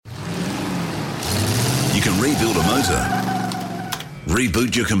You can rebuild a motor,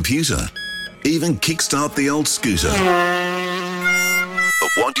 reboot your computer, even kickstart the old scooter. But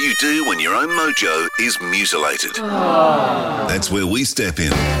what do you do when your own mojo is mutilated? That's where we step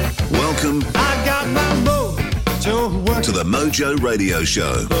in. Welcome I got my mojo working, to the Mojo Radio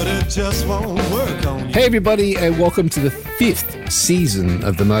Show. but it just won't work on you. Hey everybody, and welcome to the 5th season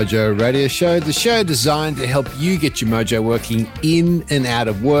of the Mojo Radio Show, the show designed to help you get your mojo working in and out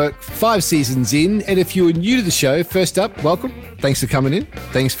of work. 5 seasons in, and if you're new to the show, first up, welcome. Thanks for coming in.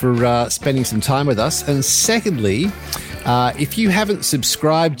 Thanks for spending some time with us. And secondly, if you haven't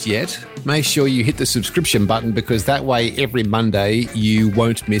subscribed yet, make sure you hit the subscription button, because that way every Monday you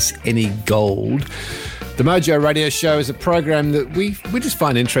won't miss any gold. The Mojo Radio Show is a program that we just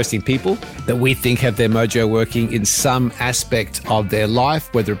find interesting people that we think have their mojo working in some aspect of their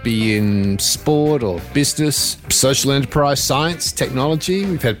life, whether it be in sport or business, social enterprise, science, technology.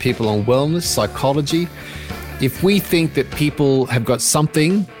 We've had people on wellness, psychology. If we think that people have got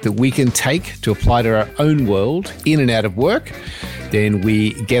something that we can take to apply to our own world in and out of work, then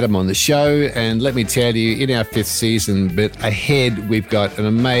we get them on the show. And let me tell you, in our 5th season, but ahead, we've got an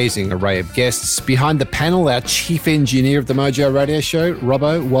amazing array of guests. Behind the panel, our chief engineer of the Mojo Radio Show,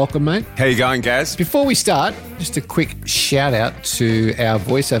 Robbo. Welcome, mate. How you going, Gaz? Before we start, just a quick shout out to our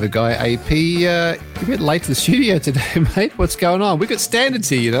voiceover guy, AP. You're a bit late to the studio today, mate. What's going on? We've got standards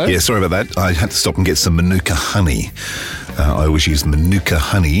here, you know. Yeah, sorry about that. I had to stop and get some Manuka honey. I always use Manuka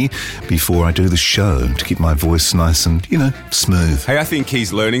honey before I do the show to keep my voice nice and, smooth. Hey, I think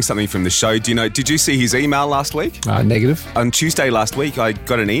he's learning something from the show. Did you see his email last week? Negative. On Tuesday last week, I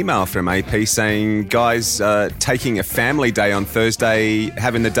got an email from AP saying, guys, taking a family day on Thursday,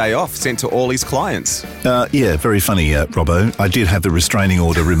 having the day off, sent to all his clients. Yeah, very funny, Robbo. I did have the restraining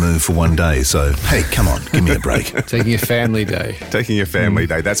order removed for one day, so, hey, come on, give me a break. Taking a family day. Taking a family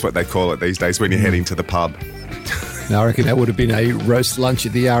day. That's what they call it these days when you're heading to the pub. I reckon that would have been a roast lunch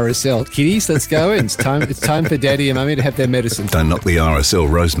at the RSL. Kiddies, let's go in. It's time for Daddy and Mummy to have their medicine. Don't knock the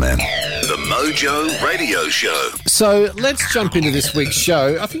RSL roast, man. The Mojo Radio Show. So let's jump into this week's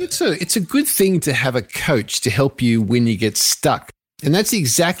show. I think it's a good thing to have a coach to help you when you get stuck. And that's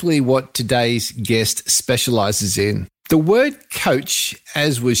exactly what today's guest specialises in. The word coach,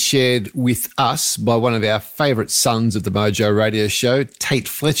 as was shared with us by one of our favourite sons of the Mojo Radio Show, Tate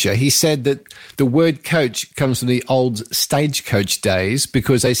Fletcher, he said that the word coach comes from the old stagecoach days,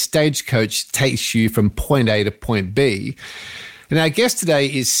 because a stagecoach takes you from point A to point B. And our guest today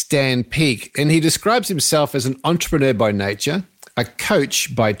is Stan Peake, and he describes himself as an entrepreneur by nature, a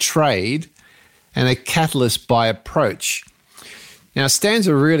coach by trade, and a catalyst by approach. Now, Stan's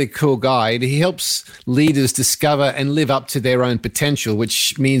a really cool guy. He helps leaders discover and live up to their own potential,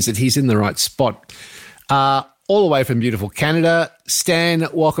 which means that he's in the right spot. All the way from beautiful Canada. Stan,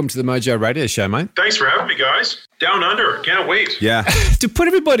 welcome to the Mojo Radio Show, mate. Thanks for having me, guys. Down under. Can't wait. Yeah. To put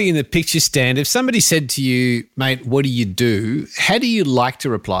everybody in the picture, Stan, if somebody said to you, mate, what do you do? How do you like to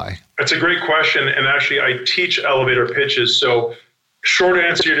reply? That's a great question. And actually, I teach elevator pitches. So short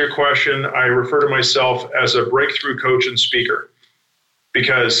answer to your question, I refer to myself as a breakthrough coach and speaker.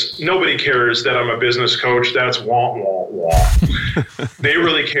 Because nobody cares that I'm a business coach. That's wah, wah, wah. They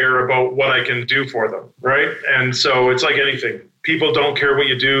really care about what I can do for them, right? And so it's like anything. People don't care what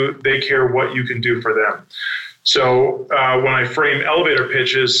you do. They care what you can do for them. So when I frame elevator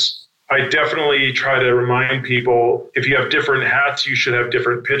pitches, I definitely try to remind people, if you have different hats, you should have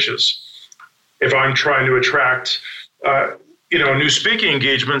different pitches. If I'm trying to attract new speaking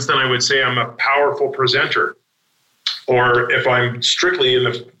engagements, then I would say I'm a powerful presenter. Or if I'm strictly in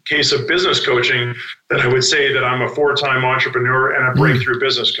the case of business coaching, then I would say that I'm a 4-time entrepreneur and a breakthrough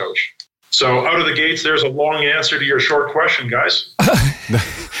business coach. So out of the gates, there's a long answer to your short question, guys.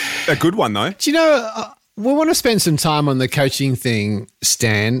 A good one, though. Do you know, we want to spend some time on the coaching thing,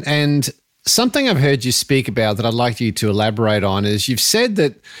 Stan, and something I've heard you speak about that I'd like you to elaborate on is you've said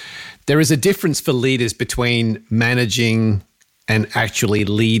that there is a difference for leaders between managing and actually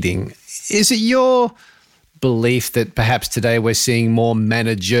leading. Is it your belief that perhaps today we're seeing more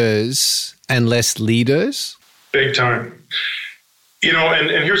managers and less leaders? Big time.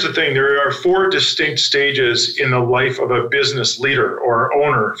 And here's the thing. There are 4 distinct stages in the life of a business leader or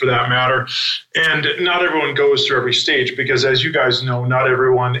owner, for that matter. And not everyone goes through every stage because, as you guys know, not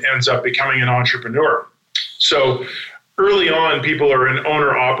everyone ends up becoming an entrepreneur. So early on, people are an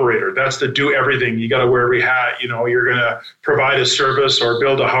owner-operator. That's the do everything. You got to wear every hat. You're going to provide a service or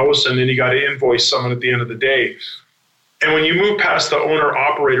build a house, and then you got to invoice someone at the end of the day. And when you move past the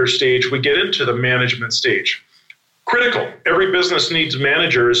owner-operator stage, we get into the management stage. Critical. Every business needs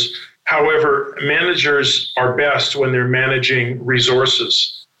managers. However, managers are best when they're managing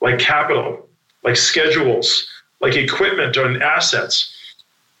resources like capital, like schedules, like equipment and assets.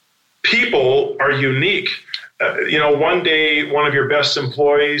 People are unique. One day, one of your best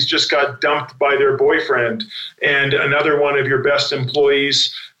employees just got dumped by their boyfriend, and another one of your best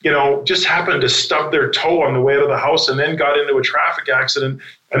employees, just happened to stub their toe on the way out of the house and then got into a traffic accident,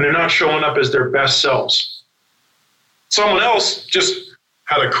 and they're not showing up as their best selves. Someone else just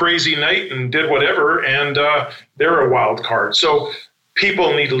had a crazy night and did whatever, and they're a wild card. So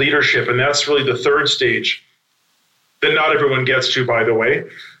people need leadership, and that's really the third stage that not everyone gets to, by the way.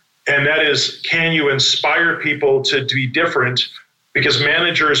 And that is, can you inspire people to be different? Because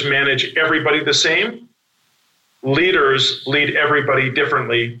managers manage everybody the same. Leaders lead everybody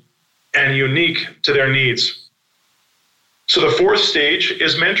differently and unique to their needs. So the fourth stage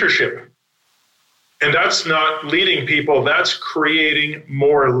is mentorship. And that's not leading people, that's creating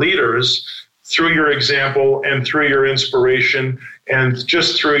more leaders through your example and through your inspiration and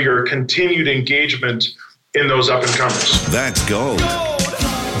just through your continued engagement in those up-and-comers. That's gold.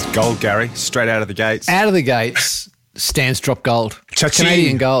 Gold, Gary, straight out of the gates. Out of the gates, Stance drop gold. Cha-ching.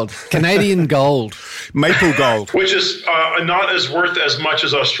 Canadian gold. Canadian gold. Maple gold. Which is not as worth as much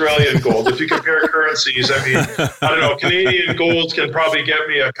as Australian gold. If you compare currencies, I don't know, Canadian gold can probably get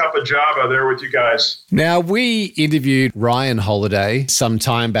me a cup of Java there with you guys. Now, we interviewed Ryan Holiday some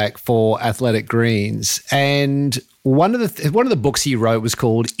time back for Athletic Greens, and one of the books he wrote was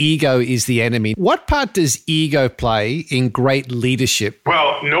called Ego is the Enemy. What part does ego play in great leadership?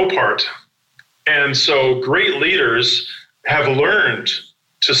 Well, no part. And so great leaders have learned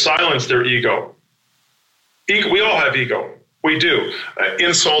to silence their ego. We all have ego. We do.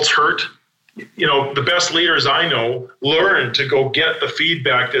 Insults hurt. The best leaders I know learn to go get the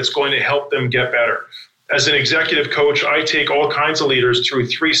feedback that's going to help them get better. As an executive coach, I take all kinds of leaders through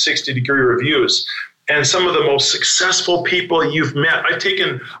 360-degree reviews. And some of the most successful people you've met, I've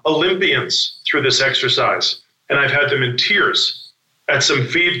taken Olympians through this exercise, and I've had them in tears at some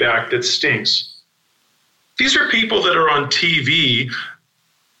feedback that stings. These are people that are on TV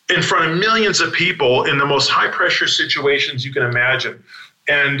in front of millions of people in the most high-pressure situations you can imagine.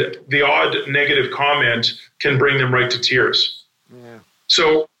 And the odd negative comment can bring them right to tears. Yeah.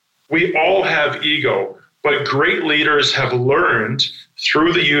 So we all have ego, but great leaders have learned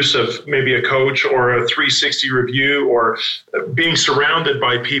through the use of maybe a coach or a 360 review or being surrounded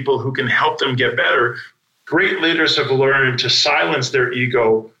by people who can help them get better. Great leaders have learned to silence their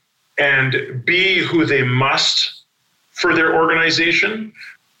ego and be who they must for their organization,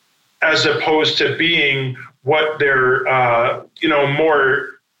 as opposed to being what their, more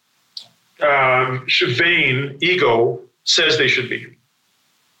vain ego says they should be.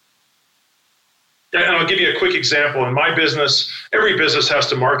 And I'll give you a quick example. In my business, every business has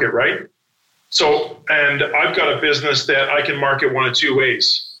to market, right? And I've got a business that I can market one of two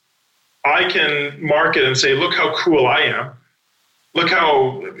ways. I can market and say, look how cool I am. Look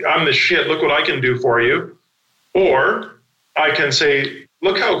how I'm the shit. Look what I can do for you. Or I can say,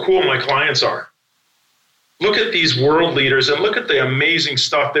 look how cool my clients are. Look at these world leaders and look at the amazing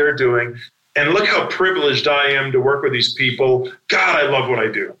stuff they're doing. And look how privileged I am to work with these people. God, I love what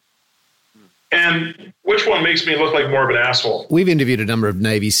I do. And which one makes me look like more of an asshole? We've interviewed a number of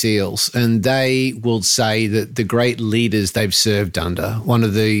Navy SEALs, and they will say that the great leaders they've served under, one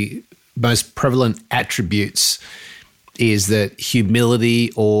of the most prevalent attributes is that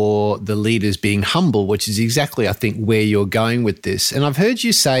humility, or the leaders being humble, which is exactly, I think, where you're going with this. And I've heard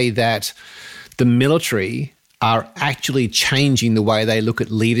you say that the military are actually changing the way they look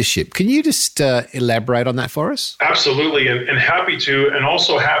at leadership. Can you just elaborate on that for us? Absolutely, and happy to, and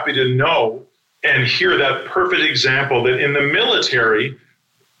also happy to know and hear that perfect example that in the military,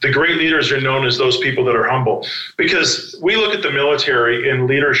 the great leaders are known as those people that are humble. Because we look at the military in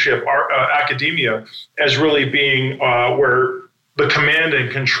leadership, our academia, as really being where the command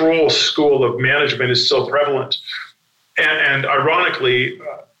and control school of management is still prevalent. And ironically,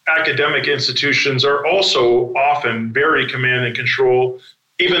 academic institutions are also often very command and control,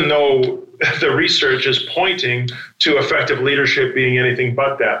 even though the research is pointing to effective leadership being anything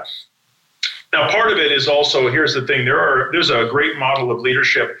but that. Now, part of it is also, here's the thing, there's a great model of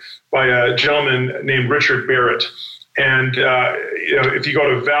leadership by a gentleman named Richard Barrett. And if you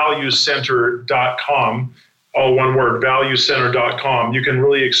go to valuecenter.com, all one word, valuecenter.com, you can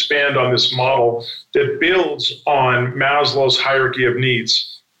really expand on this model that builds on Maslow's hierarchy of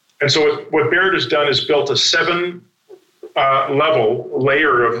needs. And so what Barrett has done is built a 7-level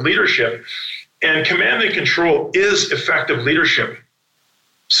layer of leadership. And command and control is effective leadership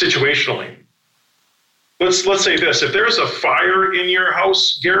situationally. Let's say this. If there's a fire in your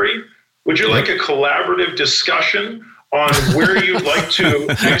house, Gary, would you like a collaborative discussion on where you'd like to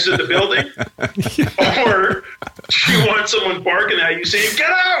exit the building, or do you want someone barking at you saying, get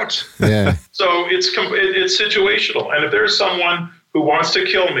out? Yeah. So it's situational. And if there's someone who wants to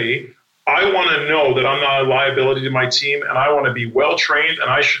kill me, I want to know that I'm not a liability to my team, and I want to be well-trained, and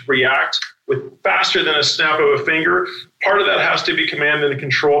I should react with faster than a snap of a finger. Part of that has to be command and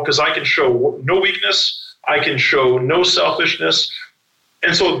control, because I can show no weakness. I can show no selfishness.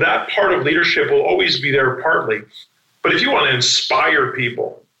 And so that part of leadership will always be there partly. But if you want to inspire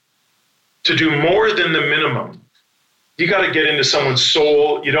people to do more than the minimum, you got to get into someone's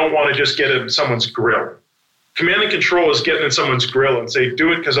soul. You don't want to just get in someone's grill. Command and control is getting in someone's grill and say,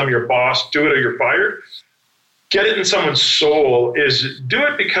 do it because I'm your boss, do it or you're fired. Get it in someone's soul is do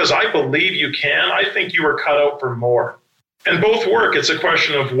it because I believe you can. I think you were cut out for more. And both work. It's a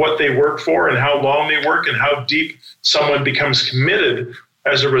question of what they work for and how long they work and how deep someone becomes committed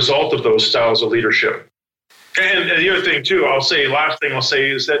as a result of those styles of leadership. And the other thing, too, last thing I'll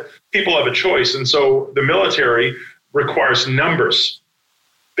say is that people have a choice. And so the military requires numbers.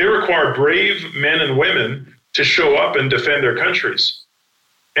 They require brave men and women to show up and defend their countries.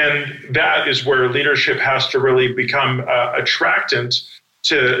 And that is where leadership has to really become attractant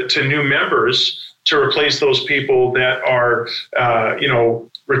to new members to replace those people that are,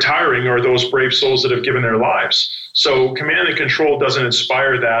 retiring, or those brave souls that have given their lives. So command and control doesn't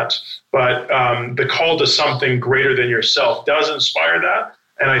inspire that, but the call to something greater than yourself does inspire that.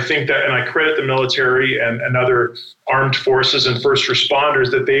 And I think that, and I credit the military and other armed forces and first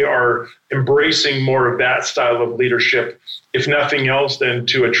responders that they are embracing more of that style of leadership, if nothing else, than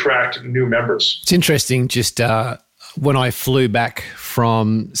to attract new members. It's interesting, just when I flew back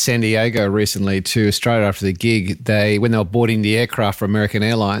from San Diego recently to Australia after the gig, when they were boarding the aircraft for American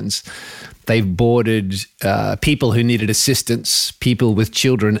Airlines, they boarded people who needed assistance, people with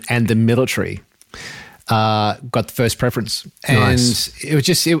children, and the military. Got the first preference. And nice. It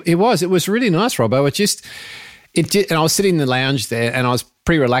was really nice, Robbo. And I was sitting in the lounge there and I was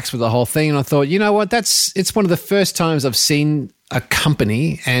pretty relaxed with the whole thing. And I thought, you know what, it's one of the first times I've seen a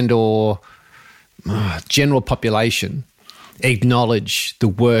company or general population acknowledge the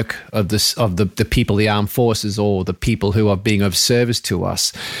work of the people, the armed forces, or the people who are being of service to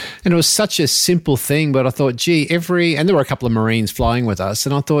us. And it was such a simple thing, but I thought, and there were a couple of Marines flying with us,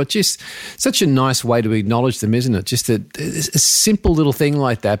 and I thought, just such a nice way to acknowledge them, isn't it? Just a simple little thing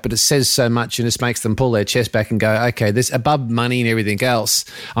like that, but it says so much and it makes them pull their chest back and go, okay, this above money and everything else,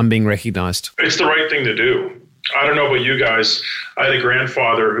 I'm being recognized. It's the right thing to do. I don't know about you guys. I had a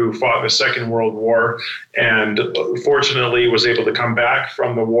grandfather who fought in the Second World War and fortunately was able to come back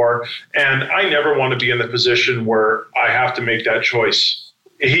from the war. And I never want to be in the position where I have to make that choice.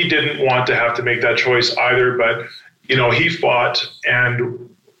 He didn't want to have to make that choice either, but, he fought and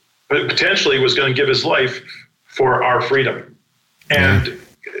potentially was going to give his life for our freedom. And,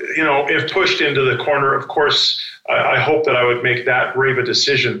 if pushed into the corner, of course, I hope that I would make that brave a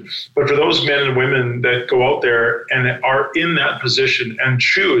decision. But for those men and women that go out there and are in that position and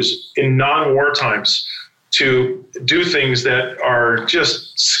choose in non-war times to do things that are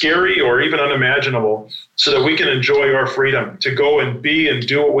just scary or even unimaginable so that we can enjoy our freedom to go and be and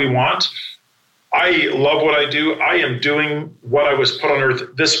do what we want. I love what I do. I am doing what I was put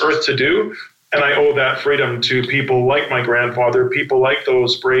on this earth to do. And I owe that freedom to people like my grandfather, people like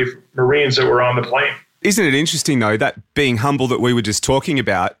those brave Marines that were on the plane. Isn't it interesting, though, that being humble that we were just talking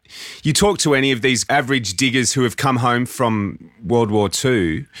about, you talk to any of these average diggers who have come home from World War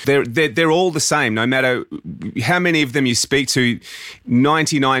II, they're all the same. No matter how many of them you speak to,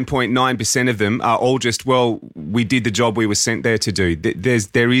 99.9% of them are all just, we did the job we were sent there to do.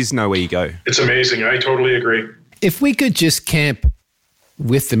 There is no ego. It's amazing. I totally agree. If we could just camp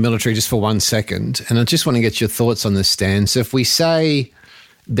with the military just for 1 second, and I just want to get your thoughts on this, Stan. So if we say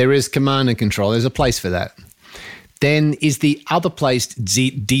there is command and control, there's a place for that. Then is the other place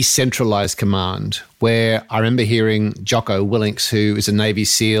decentralized command, where I remember hearing Jocko Willinks, who is a Navy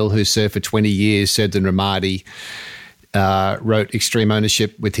SEAL who served for 20 years, served in Ramadi, wrote Extreme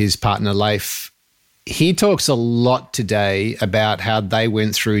Ownership with his partner Leif. He talks a lot today about how they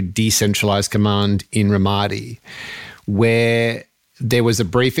went through decentralized command in Ramadi, where there was a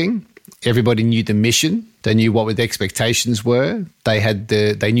briefing. Everybody knew the mission. They knew what the expectations were. They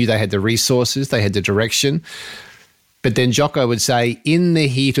knew they had the resources. They had the direction. But then Jocko would say, in the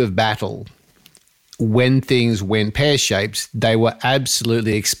heat of battle, when things went pear-shaped, they were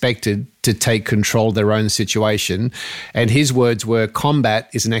absolutely expected to take control of their own situation. And his words were, combat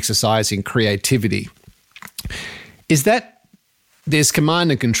is an exercise in creativity. Is that there's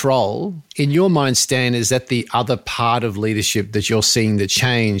command and control. In your mind, Stan, is that the other part of leadership that you're seeing the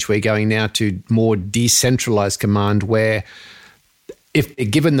change? We're going now to more decentralized command where if they're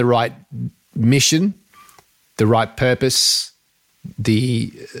given the right mission, the right purpose,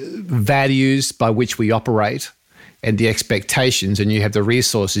 the values by which we operate and the expectations, and you have the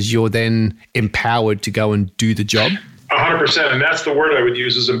resources, you're then empowered to go and do the job? 100%. And that's the word I would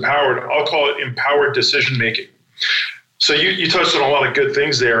use, is empowered. I'll call it empowered decision-making. So you touched on a lot of good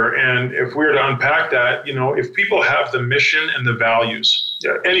things there. And if we were to unpack that, if people have the mission and the values,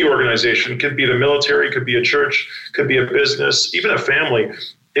 any organization, could be the military, could be a church, could be a business, even a family.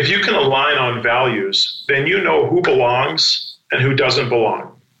 If you can align on values, then you know who belongs and who doesn't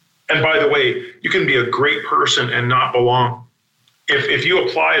belong. And by the way, you can be a great person and not belong. If you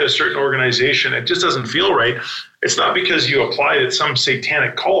apply at a certain organization, it just doesn't feel right. It's not because you applied at some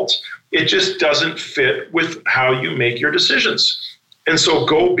satanic cult. It just doesn't fit with how you make your decisions. And so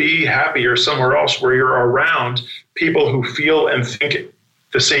go be happier somewhere else where you're around people who feel and think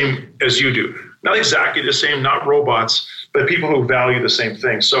the same as you do. Not exactly the same, not robots, but people who value the same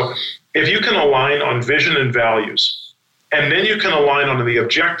thing. So if you can align on vision and values, and then you can align on the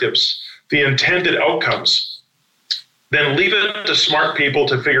objectives, the intended outcomes, then leave it to smart people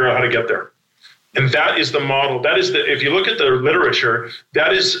to figure out how to get there. And that is the model. That is if you look at the literature,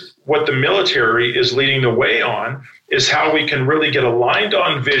 that is what the military is leading the way on, is how we can really get aligned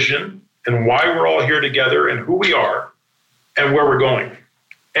on vision and why we're all here together and who we are and where we're going.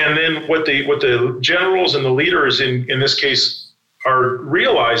 And then what the generals and the leaders in this case are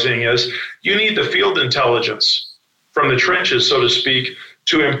realizing is you need the field intelligence from the trenches, so to speak,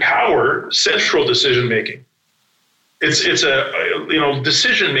 to empower central decision making. It's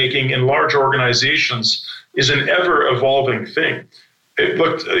decision making in large organizations is an ever evolving thing.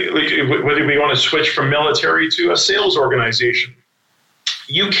 Whether we want to switch from military to a sales organization,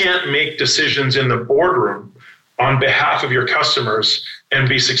 you can't make decisions in the boardroom on behalf of your customers and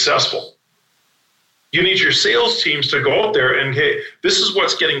be successful. You need your sales teams to go out there and, hey, this is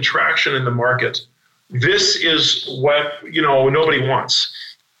what's getting traction in the market. This is what, nobody wants.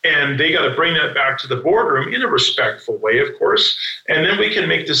 And they got to bring that back to the boardroom in a respectful way, of course. And then we can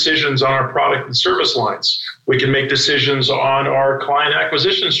make decisions on our product and service lines. We can make decisions on our client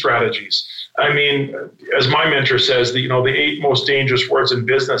acquisition strategies. I mean, as my mentor says, the 8 most dangerous words in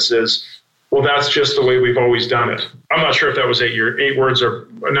business is, well, that's just the way we've always done it. I'm not sure if that was 8 words or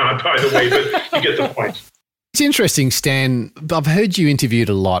not, by the way, but you get the point. It's interesting, Stan. I've heard you interviewed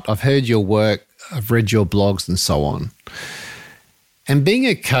a lot. I've heard your work. I've read your blogs and so on. And being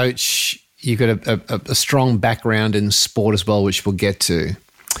a coach, you've got a strong background in sport as well, which we'll get to.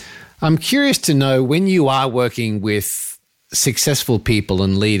 I'm curious to know, when you are working with successful people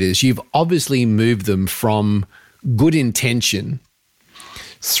and leaders, you've obviously moved them from good intention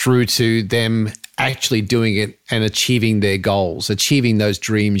through to them actually doing it and achieving their goals, achieving those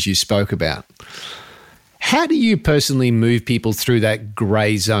dreams you spoke about. How do you personally move people through that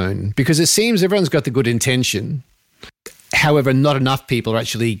grey zone? Because it seems everyone's got the good intention. However, not enough people are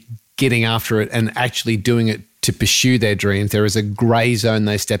actually getting after it and actually doing it to pursue their dreams. There is a grey zone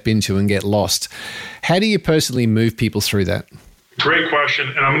they step into and get lost. How do you personally move people through that? Great question.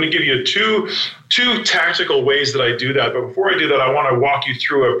 And I'm going to give you two tactical ways that I do that. But before I do that, I want to walk you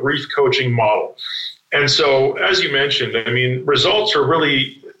through a brief coaching model. And so, as you mentioned, results are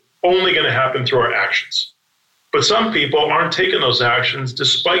really only going to happen through our actions. But some people aren't taking those actions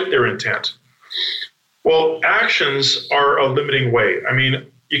despite their intent. Well, actions are a limiting way.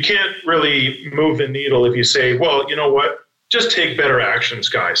 You can't really move the needle if you say, well, you know what, just take better actions,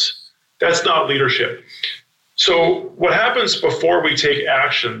 guys. That's not leadership. So what happens before we take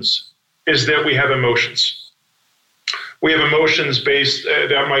actions is that we have emotions. We have emotions based,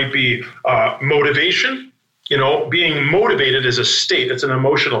 that might be motivation. Being motivated is a state. It's an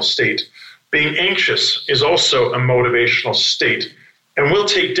emotional state. Being anxious is also a motivational state. And we'll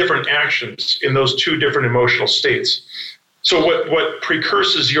take different actions in those 2 different emotional states. So what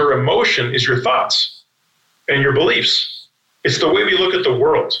precurses your emotion is your thoughts and your beliefs. It's the way we look at the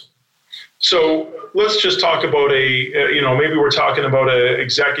world. So let's just talk about maybe we're talking about an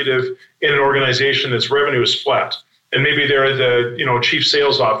executive in an organization that's revenue is flat. And maybe they're the chief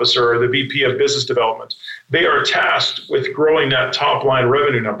sales officer or the VP of business development. They are tasked with growing that top line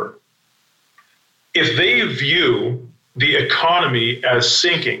revenue number. If they view the economy as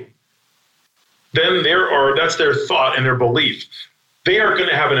sinking, then that's their thought and their belief. They are going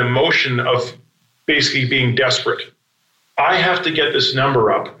to have an emotion of basically being desperate. I have to get this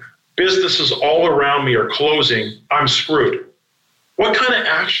number up. Businesses all around me are closing. I'm screwed. What kind of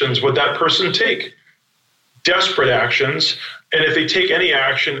actions would that person take? desperate actions. And if they take any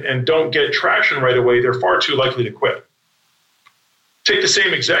action and don't get traction right away, they're far too likely to quit. Take the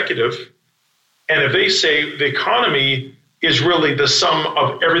same executive, and if they say the economy is really the sum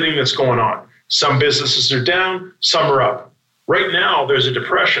of everything that's going on, some businesses are down, some are up. Right now, there's a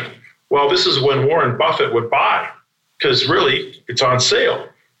depression. Well, this is when Warren Buffett would buy, because really, it's on sale.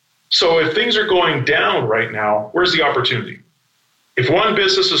 So if things are going down right now, where's the opportunity? If one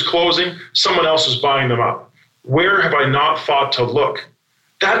business is closing, someone else is buying them up. Where have I not thought to look?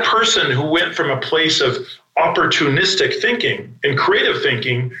 That person who went from a place of opportunistic thinking and creative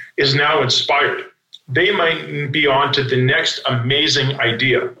thinking is now inspired. They might be on to the next amazing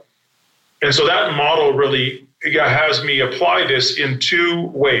idea. And so that model really has me apply this in two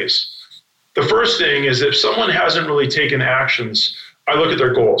ways. The first thing is if someone hasn't really taken actions, I look at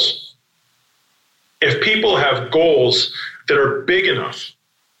their goals. If people have goals that are big enough,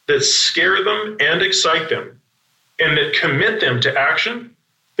 that scare them and excite them, and that commit them to action,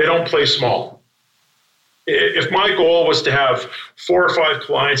 they don't play small. If my goal was to have 4 or 5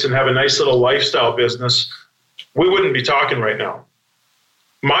 clients and have a nice little lifestyle business, we wouldn't be talking right now.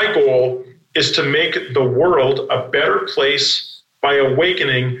 My goal is to make the world a better place by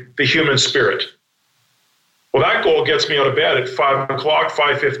awakening the human spirit. Well, that goal gets me out of bed at 5 o'clock,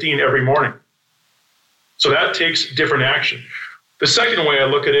 5:15 every morning. So that takes different action. The second way I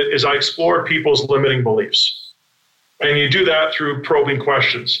look at it is I explore people's limiting beliefs. And you do that through probing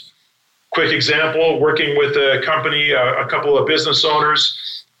questions. Quick example, working with a company, a couple of business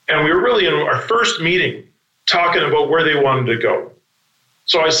owners, and we were really in our first meeting talking about where they wanted to go.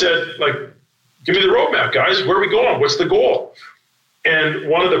 So I said, give me the roadmap, guys. Where are we going? What's the goal? And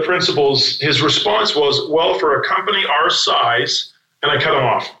one of the principals, his response was, well, for a company our size, and I cut him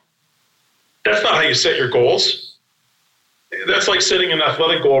off. That's not how you set your goals. That's like setting an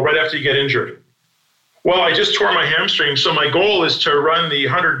athletic goal right after you get injured. Well, I just tore my hamstring, so my goal is to run the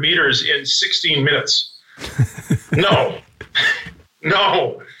 100 meters in 16 minutes. No.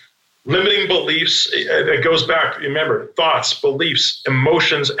 Limiting beliefs, it goes back, remember, thoughts, beliefs,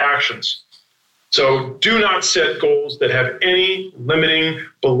 emotions, actions. So do not set goals that have any limiting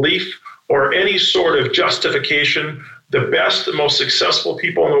belief or any sort of justification. The best, the most successful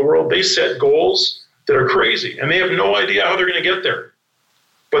people in the world, they set goals that are crazy, and they have no idea how they're going to get there.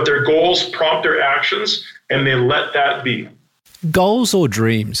 But their goals prompt their actions, and they let that be. Goals or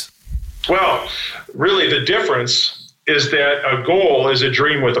dreams? Well, really the difference is that a goal is a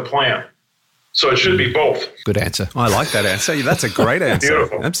dream with a plan. So it should be both. Good answer. I like that answer. That's a great answer.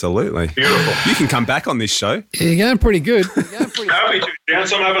 Beautiful. Absolutely. Beautiful. You can come back on this show. You're going pretty good. Happy to,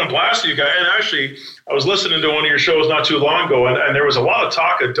 Chance. I'm having a blast with you guys. And actually, I was listening to one of your shows not too long ago, and there was a lot of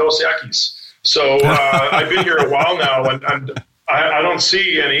talk of Dos Equis. So I've been here a while now, and I don't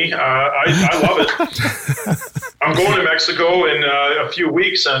see any. I love it. I'm going to Mexico in a few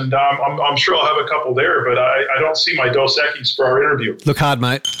weeks, and I'm sure I'll have a couple there, but I don't see my Dos Equis for our interview. Look hard,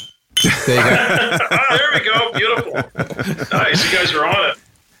 mate. There you go. There we go. Beautiful. Nice. You guys are on it.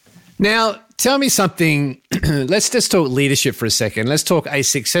 Now, tell me something. Let's just talk leadership for a second. Let's talk a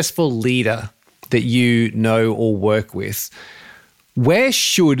successful leader that you know or work with. Where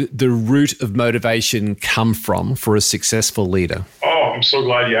should the root of motivation come from for a successful leader? Oh, I'm so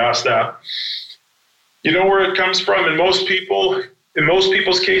glad you asked that. You know where it comes from? In most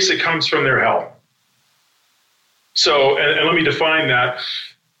people's case, it comes from their health. So, and let me define that.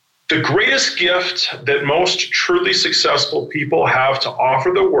 The greatest gift that most truly successful people have to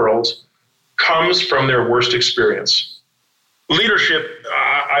offer the world comes from their worst experience. Leadership,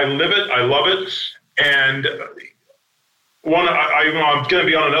 I live it, I love it, and I'm going to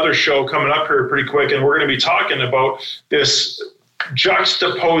be on another show coming up here pretty quick, and we're going to be talking about this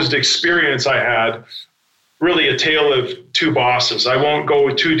juxtaposed experience I had, really a tale of two bosses. I won't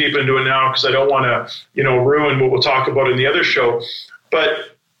go too deep into it now because I don't want to, ruin what we'll talk about in the other show,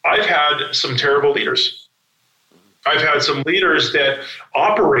 but I've had some terrible leaders. I've had some leaders that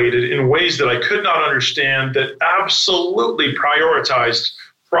operated in ways that I could not understand, that absolutely prioritized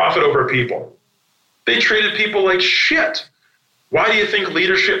profit over people. They treated people like shit. Why do you think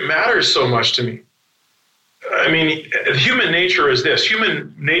leadership matters so much to me? I mean, human nature is this.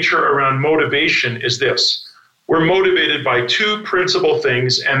 Human nature around motivation is this. We're motivated by two principal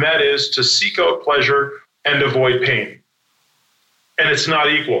things, and that is to seek out pleasure and avoid pain. And it's not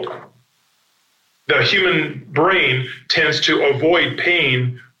equal. The human brain tends to avoid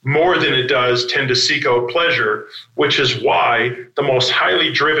pain more than it does tend to seek out pleasure, which is why the most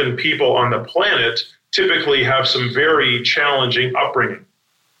highly driven people on the planet typically have some very challenging upbringing.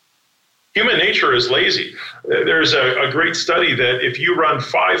 Human nature is lazy. There's a great study that if you run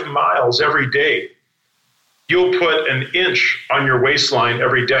 5 miles every day, you'll put an inch on your waistline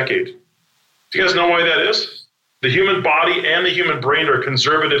every decade. Do you guys know why that is? The human body and the human brain are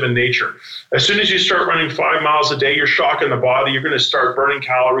conservative in nature. As soon as you start running 5 miles a day, you're shocking the body. You're going to start burning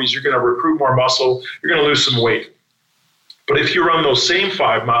calories. You're going to recruit more muscle. You're going to lose some weight. But if you run those same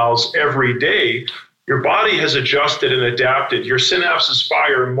 5 miles every day, your body has adjusted and adapted. Your synapses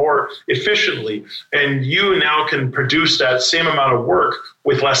fire more efficiently, and you now can produce that same amount of work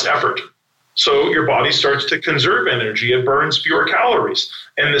with less effort. So your body starts to conserve energy. It burns fewer calories.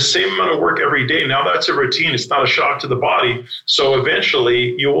 And the same amount of work every day, now that's a routine. It's not a shock to the body. So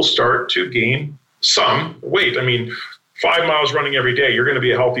eventually you will start to gain some weight. I mean, 5 miles running every day, you're going to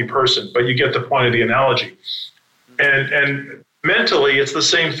be a healthy person, but you get the point of the analogy. And mentally, it's the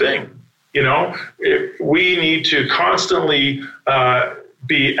same thing. You know, we need to constantly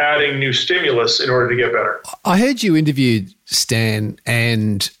be adding new stimulus in order to get better. I heard you interviewed Stan,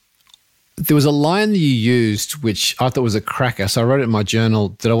 and there was a line that you used which I thought was a cracker, so I wrote it in my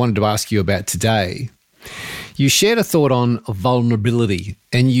journal that I wanted to ask you about today. You shared a thought on vulnerability,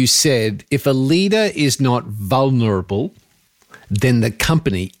 and you said, if a leader is not vulnerable, then the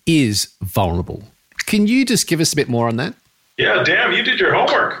company is vulnerable. Can you just give us a bit more on that? Yeah, damn, you did your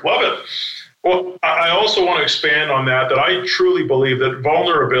homework. Love it. Well, I also want to expand on that I truly believe that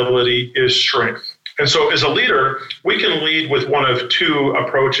vulnerability is strength. And so as a leader, we can lead with one of two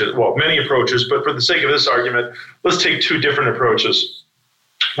approaches, well, many approaches, but for the sake of this argument, let's take two different approaches.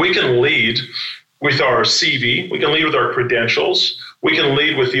 We can lead with our CV. We can lead with our credentials. We can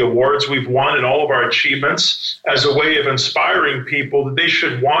lead with the awards we've won and all of our achievements as a way of inspiring people that they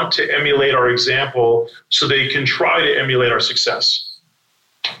should want to emulate our example so they can try to emulate our success.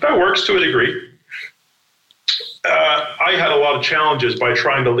 That works to a degree. I had a lot of challenges by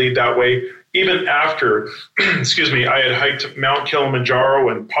trying to lead that way, even after, I had hiked Mount Kilimanjaro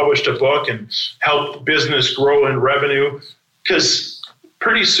and published a book and helped business grow in revenue, because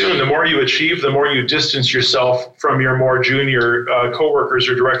pretty soon, the more you achieve, the more you distance yourself from your more junior coworkers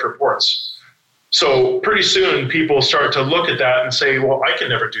or direct reports. So pretty soon, people start to look at that and say, well, I can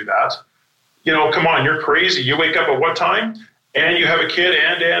never do that. You know, come on, you're crazy. You wake up at what time? And you have a kid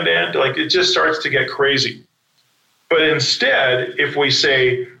and, like, it just starts to get crazy. But instead, if we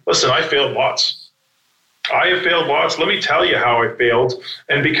say, listen, I failed lots. I have failed lots. Let me tell you how I failed.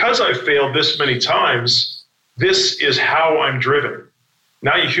 And because I've failed this many times, this is how I'm driven.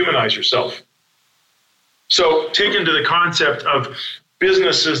 Now you humanize yourself. So take into the concept of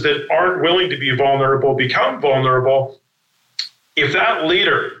businesses that aren't willing to be vulnerable, become vulnerable. If that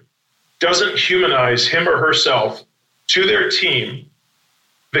leader doesn't humanize him or herself to their team,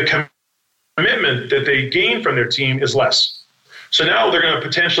 the commitment that they gain from their team is less. So now they're going to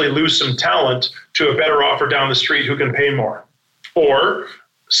potentially lose some talent to a better offer down the street who can pay more, or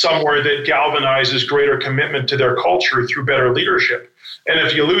somewhere that galvanizes greater commitment to their culture through better leadership. And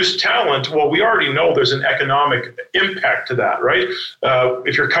if you lose talent, well, we already know there's an economic impact to that, right?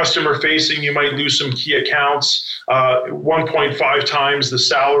 If you're customer facing, you might lose some key accounts. 1.5 times the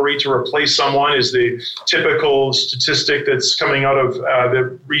salary to replace someone is the typical statistic that's coming out of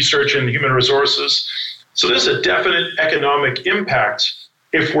the research in human resources. So there's a definite economic impact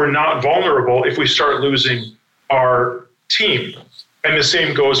if we're not vulnerable, if we start losing our team. And the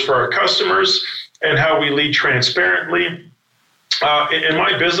same goes for our customers and how we lead transparently. In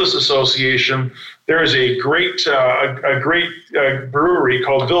my business association, there is a great brewery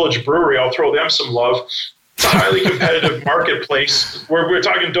called Village Brewery. I'll throw them some love. It's a highly competitive marketplace. We're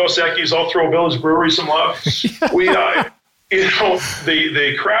talking Dos Equis. I'll throw Village Brewery some love. The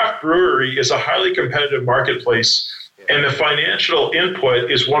craft brewery is a highly competitive marketplace, and the financial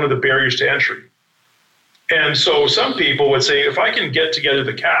input is one of the barriers to entry. And so some people would say, if I can get together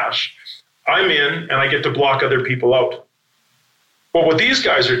the cash, I'm in and I get to block other people out. Well, what these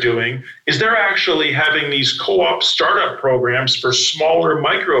guys are doing is they're actually having these co-op startup programs for smaller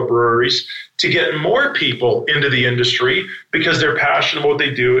microbreweries to get more people into the industry because they're passionate about what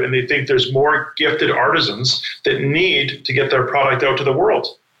they do and they think there's more gifted artisans that need to get their product out to the world.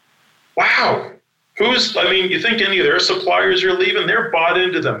 Wow. You think any of their suppliers are leaving? They're bought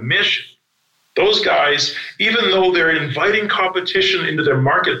into the mission. Those guys, even though they're inviting competition into their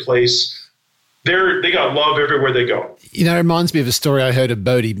marketplace, they got love everywhere they go. You know, it reminds me of a story I heard of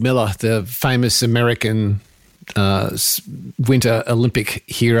Bodie Miller, the famous American winter Olympic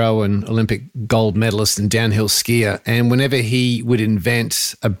hero and Olympic gold medalist and downhill skier. And whenever he would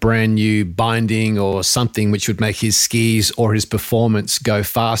invent a brand new binding or something which would make his skis or his performance go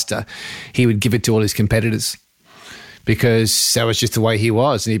faster, he would give it to all his competitors, because that was just the way he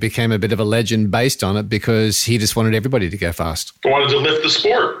was. And he became a bit of a legend based on it because he just wanted everybody to go fast. Wanted to lift the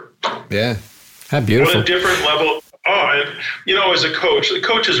sport. Yeah. How What beautiful. a different level. Oh, and as a coach, the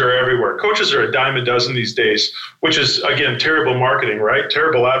coaches are everywhere. Coaches are a dime a dozen these days, which is, again, terrible marketing, right?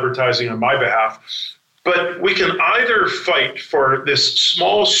 Terrible advertising on my behalf. But we can either fight for this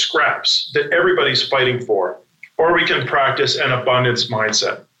small scraps that everybody's fighting for, or we can practice an abundance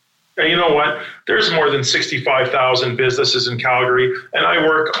mindset. And you know what? There's more than 65,000 businesses in Calgary, and I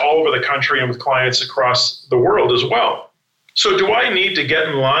work all over the country and with clients across the world as well. So do I need to get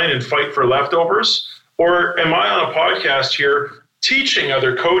in line and fight for leftovers? Or am I on a podcast here teaching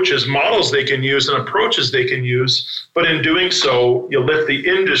other coaches models they can use and approaches they can use? But in doing so, you lift the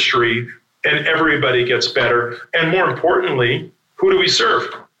industry and everybody gets better. And more importantly, who do we serve?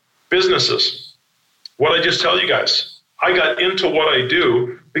 Businesses. What I just tell you guys, I got into what I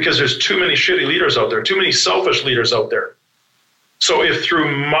do because there's too many shitty leaders out there, too many selfish leaders out there. So if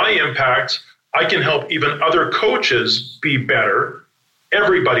through my impact, I can help even other coaches be better,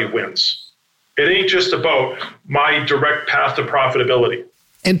 everybody wins. It ain't just about my direct path to profitability.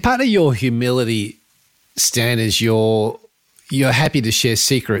 And part of your humility, Stan, is you're happy to share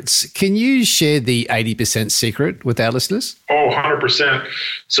secrets. Can you share the 80% secret with our listeners? Oh, 100%.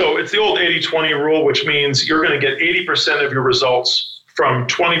 So it's the old 80-20 rule, which means you're going to get 80% of your results from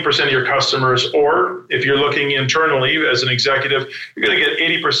 20% of your customers, or if you're looking internally as an executive, you're going to get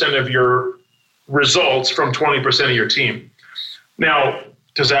 80% of your results from 20% of your team. Now,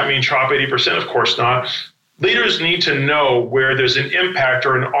 does that mean chop 80%? Of course not. Leaders need to know where there's an impact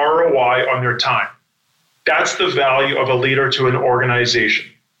or an ROI on their time. That's the value of a leader to an organization.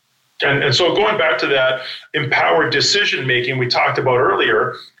 And so going back to that empowered decision making we talked about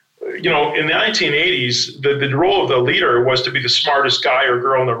earlier, in the 1980s, the role of the leader was to be the smartest guy or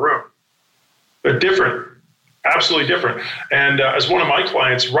girl in the room. But different, absolutely different. And as one of my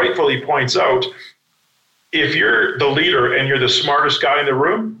clients rightfully points out, if you're the leader and you're the smartest guy in the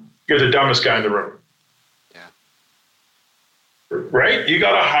room, you're the dumbest guy in the room. Yeah. Right? You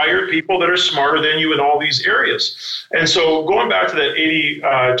got to hire people that are smarter than you in all these areas. And so going back to that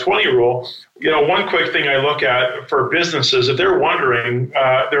 80-20 rule, one quick thing I look at for businesses, if they're wondering,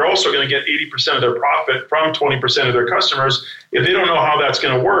 they're also going to get 80% of their profit from 20% of their customers. If they don't know how that's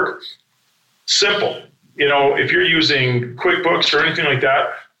going to work, simple. If you're using QuickBooks or anything like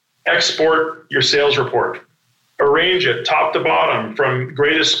that, export your sales report. Arrange it top to bottom from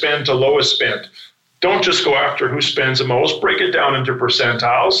greatest spend to lowest spend. Don't just go after who spends the most. Break it down into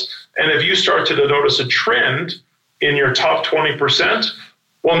percentiles. And if you start to notice a trend in your top 20%,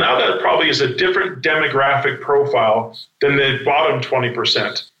 well, now that probably is a different demographic profile than the bottom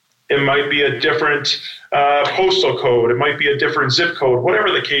 20%. It might be a different postal code. It might be a different zip code.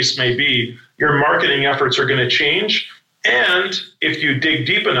 Whatever the case may be, your marketing efforts are going to change. And if you dig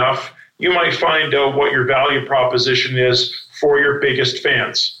deep enough, you might find out what your value proposition is for your biggest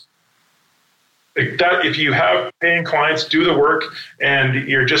fans. If you have paying clients, do the work, and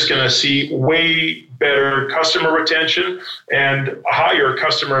you're just going to see way better customer retention and higher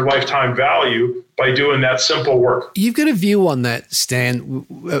customer lifetime value by doing that simple work. You've got a view on that, Stan,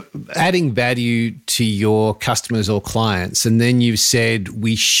 adding value to your customers or clients, and then you've said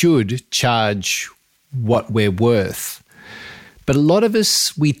we should charge what we're worth. But a lot of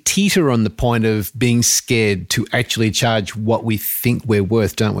us, we teeter on the point of being scared to actually charge what we think we're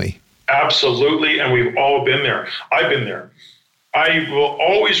worth, don't we? Absolutely, and we've all been there. I've been there. I will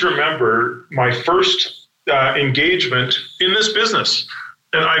always remember my first engagement in this business.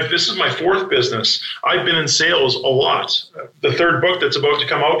 And this is my fourth business. I've been in sales a lot. The third book that's about to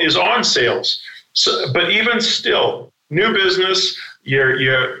come out is on sales. So, but even still, new business,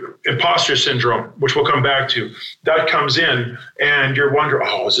 your imposter syndrome, which we'll come back to, that comes in and you're wondering,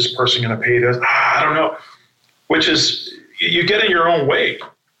 is this person going to pay this? I don't know. Which is, you get in your own way.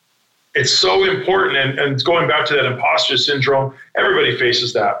 It's so important. And going back to that imposter syndrome, everybody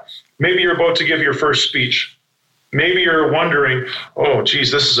faces that. Maybe you're about to give your first speech. Maybe you're wondering,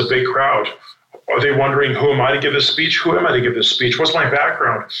 this is a big crowd. Are they wondering, who am I to give this speech? Who am I to give this speech? What's my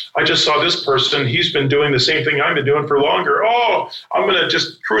background? I just saw this person. He's been doing the same thing I've been doing for longer. I'm going to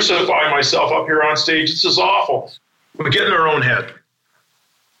just crucify myself up here on stage. This is awful. We get in our own head.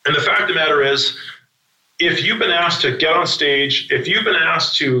 And the fact of the matter is, if you've been asked to get on stage, if you've been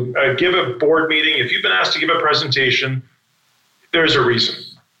asked to give a board meeting, if you've been asked to give a presentation, there's a reason.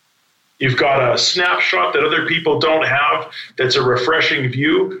 You've got a snapshot that other people don't have that's a refreshing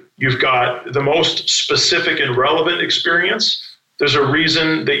view. You've got the most specific and relevant experience. There's a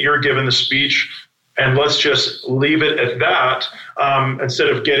reason that you're given the speech, and let's just leave it at that instead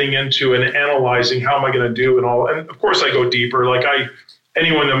of getting into and analyzing how am I going to do and all. And of course, I go deeper.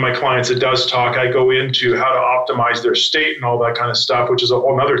 Anyone of my clients that does talk, I go into how to optimize their state and all that kind of stuff, which is a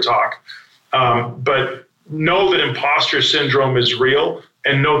whole nother talk. But know that imposter syndrome is real,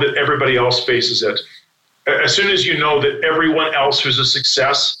 and know that everybody else faces it. As soon as you know that everyone else who's a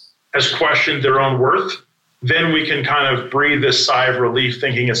success has questioned their own worth, then we can kind of breathe this sigh of relief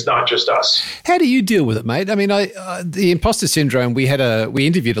thinking it's not just us. How do you deal with it, mate? I mean, the imposter syndrome, we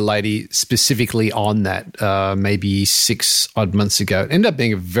interviewed a lady specifically on that maybe 6 odd months ago. It ended up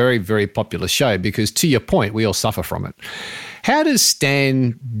being a very, very popular show because, to your point, we all suffer from it. How does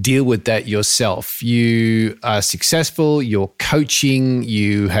Stan deal with that yourself? You are successful, you're coaching,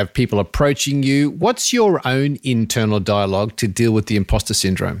 you have people approaching you. What's your own internal dialogue to deal with the imposter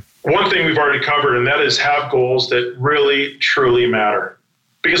syndrome? One thing we've already covered, and that is have goals that really, truly matter,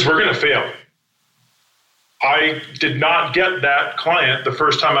 because we're going to fail. I did not get that client the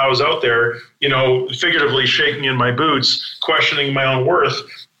first time I was out there, figuratively shaking in my boots, questioning my own worth.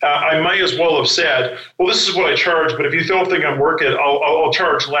 I might as well have said, well, this is what I charge, but if you don't think I'm worth it, I'll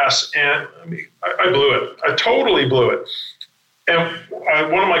charge less. And I blew it. I totally blew it. And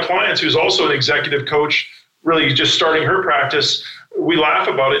one of my clients, who's also an executive coach, really just starting her practice, we laugh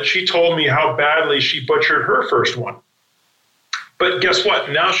about it. She told me how badly she butchered her first one. But guess what?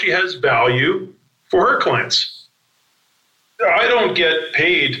 Now she has value for her clients. I don't get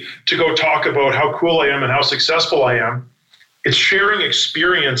paid to go talk about how cool I am and how successful I am. It's sharing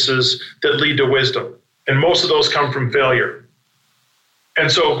experiences that lead to wisdom. And most of those come from failure. And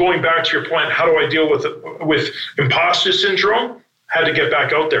so going back to your point, how do I deal with imposter syndrome? Had to get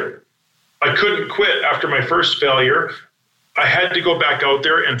back out there. I couldn't quit after my first failure. I had to go back out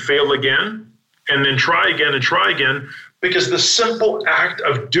there and fail again, and then try again, because the simple act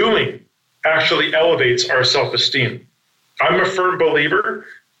of doing actually elevates our self-esteem. I'm a firm believer,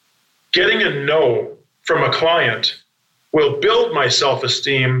 getting a no from a client will build my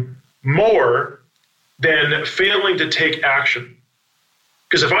self-esteem more than failing to take action.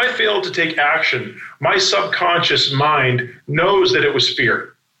 Because if I fail to take action, my subconscious mind knows that it was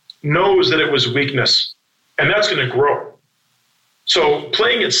fear, knows that it was weakness, and that's going to grow. So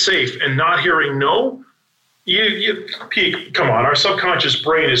playing it safe and not hearing no, Peake, come on, our subconscious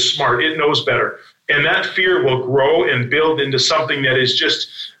brain is smart. It knows better. And that fear will grow and build into something that is just,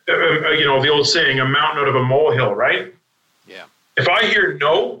 the old saying, a mountain out of a molehill, right? Yeah. If I hear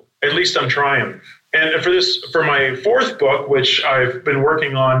no, at least I'm trying. And for my fourth book, which I've been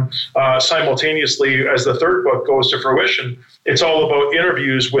working on simultaneously as the third book goes to fruition, it's all about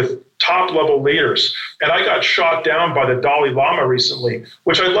interviews with top-level leaders. And I got shot down by the Dalai Lama recently,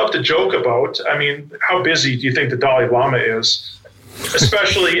 which I love to joke about. I mean, how busy do you think the Dalai Lama is?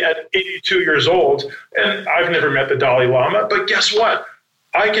 Especially at 82 years old. And I've never met the Dalai Lama, but guess what?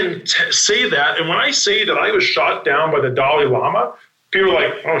 I can say that. And when I say that I was shot down by the Dalai Lama, people are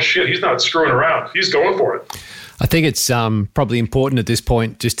like, oh shit, he's not screwing around. He's going for it. I think it's probably important at this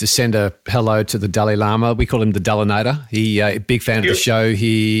point just to send a hello to the Dalai Lama. We call him the Dalinator. He a big fan of the show.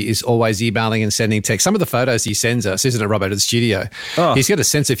 He is always emailing and sending texts. Some of the photos he sends us, isn't it, Robert, at the studio? Oh. He's got a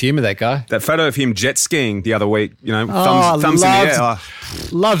sense of humour, that guy. That photo of him jet skiing the other week, thumbs in the air. Oh.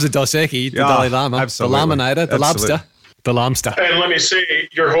 Loves the Dos Equis, the Dalai Lama. Absolutely. The Laminator, the lobster. The Lobster. And let me say,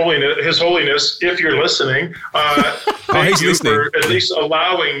 Your Holiness, His Holiness, if you're listening, thank you for at least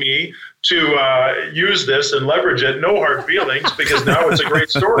allowing me to use this and leverage it. No hard feelings, because now it's a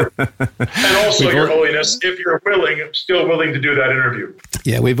great story. And also, Your Holiness, if you're still willing to do that interview.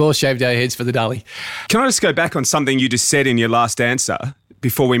 Yeah, we've all shaved our heads for the Dalai. Can I just go back on something you just said in your last answer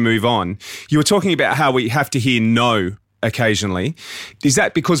before we move on? You were talking about how we have to hear no occasionally. Is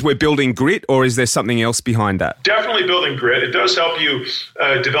that because we're building grit, or is there something else behind that? Definitely building grit. It does help you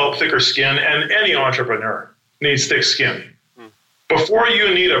develop thicker skin, and any entrepreneur needs thick skin. Before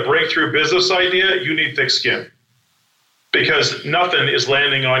you need a breakthrough business idea, you need thick skin, because nothing is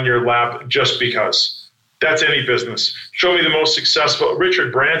landing on your lap just because. That's any business. Show me the most successful.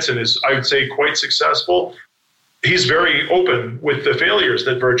 Richard Branson is, I would say, quite successful. He's very open with the failures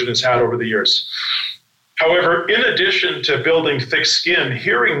that Virgin has had over the years. However, in addition to building thick skin,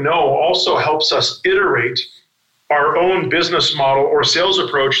 hearing no also helps us iterate our own business model or sales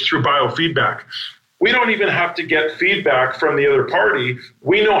approach through biofeedback. We don't even have to get feedback from the other party.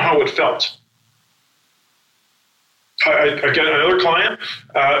 We know how it felt. Again, another client,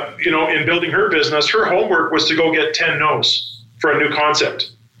 in building her business, her homework was to go get 10 no's for a new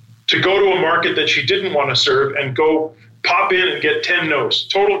concept, to go to a market that she didn't want to serve and go pop in and get 10 no's,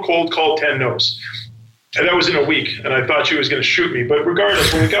 total cold call 10 no's. And that was in a week, and I thought she was going to shoot me. But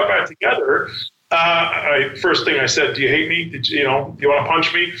regardless, when we got back together, first thing I said, do you hate me? Do you want to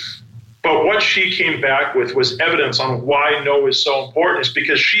punch me? But what she came back with was evidence on why no is so important. Is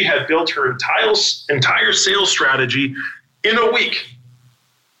because she had built her entire sales strategy in a week.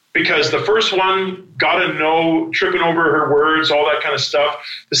 because the first one got to know, tripping over her words, all that kind of stuff.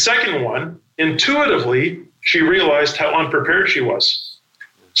 The second one, intuitively, she realized how unprepared she was.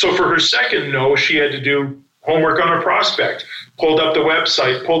 So for her second no, she had to do homework on her prospect, pulled up the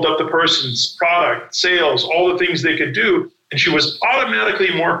website, pulled up the person's product, sales, all the things they could do. And she was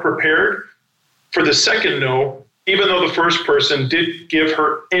automatically more prepared for the second no, even though the first person did give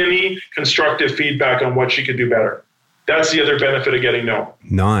her any constructive feedback on what she could do better. That's the other benefit of getting no.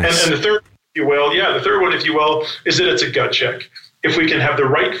 Nice. And the third, if you will, is that it's a gut check. If we can have the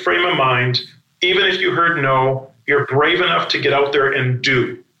right frame of mind, even if you heard no, you're brave enough to get out there and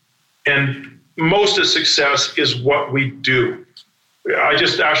do. And most of success is what we do. I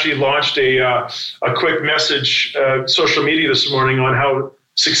just actually launched a quick message, social media this morning on how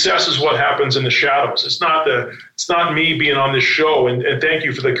success is what happens in the shadows. It's not me being on this show, and thank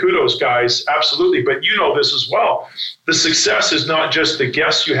you for the kudos, guys. Absolutely. But you know this as well. The success is not just the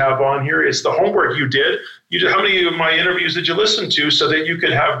guests you have on here. It's the homework you did. How many of my interviews did you listen to so that you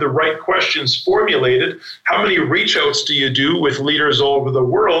could have the right questions formulated? How many reach outs do you do with leaders all over the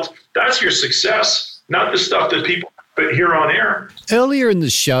world? That's your success, not the stuff that people hear on air. Earlier in the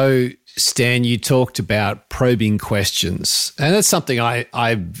show, Stan, you talked about probing questions, and that's something I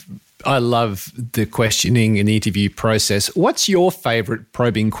love, the questioning and interview process. What's your favorite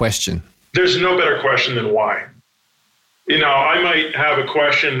probing question? There's no better question than why. You know, I might have a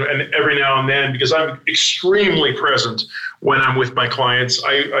question and every now and then, because I'm extremely present when I'm with my clients.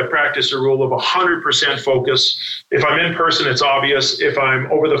 I practice a rule of 100% focus. If I'm in person, it's obvious. If I'm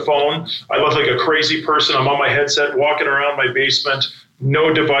over the phone, I look like a crazy person. I'm on my headset, walking around my basement,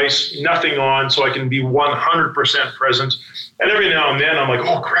 no device, nothing on, so I can be 100% present. And every now and then I'm like,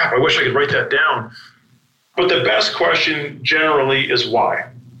 oh crap, I wish I could write that down. But the best question generally is why.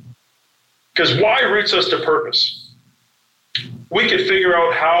 Because why roots us to purpose. We could figure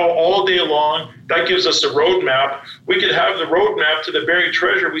out how all day long. That gives us a roadmap. We could have the roadmap to the buried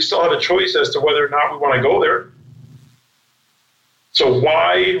treasure. We still have a choice as to whether or not we want to go there. So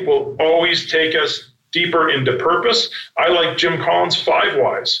why will always take us deeper into purpose. I like Jim Collins' 5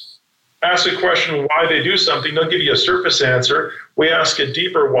 whys. Ask a question why they do something. They'll give you a surface answer. We ask a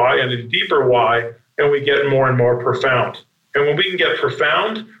deeper why and a deeper why, and we get more and more profound. And when we can get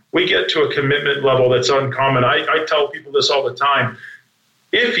profound, we get to a commitment level that's uncommon. I tell people this all the time.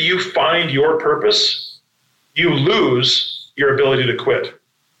 If you find your purpose, you lose your ability to quit.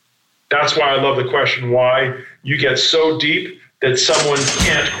 That's why I love the question why. You get so deep that someone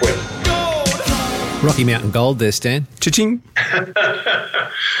can't quit. Rocky Mountain Gold there, Stan. Cha-ching.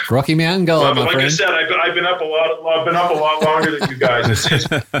 Rocky Mountain Gold, my like friend. I said, I've been up a lot. I've been up a lot longer than you guys.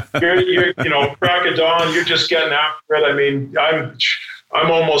 You're crack of dawn. You're just getting after it. I mean,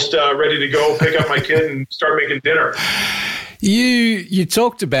 I'm almost ready to go pick up my kid and start making dinner. You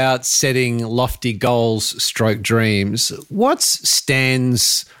talked about setting lofty goals, stroke dreams. What's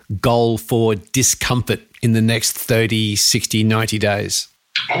Stan's goal for discomfort in the next 30, 60, 90 days?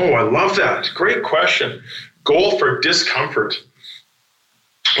 Oh, I love that. Great question. Goal for discomfort.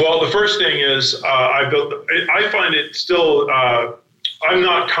 Well, the first thing is I find it still, I'm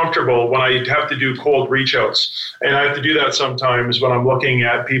not comfortable when I have to do cold reach outs. And I have to do that sometimes when I'm looking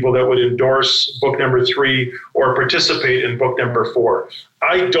at people that would endorse book number 3 or participate in book number 4.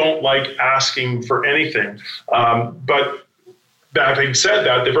 I don't like asking for anything. But that being said,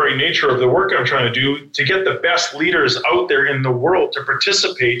 that the very nature of the work I'm trying to do to get the best leaders out there in the world to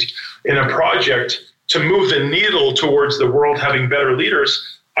participate in a project to move the needle towards the world having better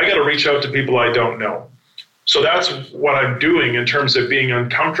leaders, I got to reach out to people I don't know. So that's what I'm doing in terms of being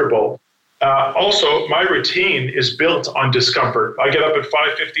uncomfortable. Also, my routine is built on discomfort. I get up at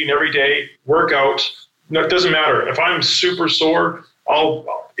 5:15 every day, work out. No, it doesn't matter. If I'm super sore,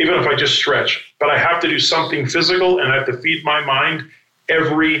 even if I just stretch, but I have to do something physical and I have to feed my mind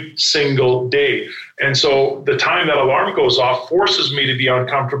every single day. And so the time that alarm goes off forces me to be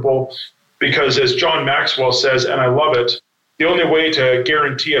uncomfortable because, as John Maxwell says, and I love it, the only way to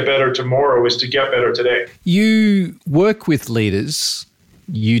guarantee a better tomorrow is to get better today. You work with leaders,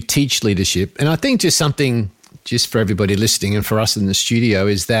 you teach leadership, and I think just for everybody listening and for us in the studio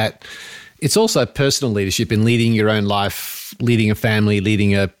is that it's also personal leadership in leading your own life, leading a family,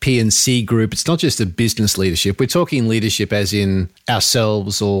 leading a P&C group. It's not just a business leadership. We're talking leadership as in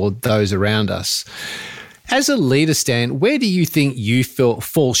ourselves or those around us. As a leader, Stan, where do you think you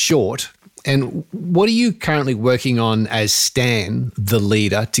fall short? And what are you currently working on as Stan, the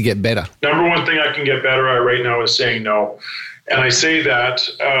leader, to get better? Number one thing I can get better at right now is saying no. And I say that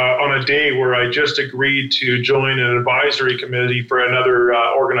on a day where I just agreed to join an advisory committee for another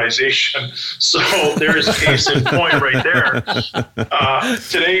organization. So there's case in point right there.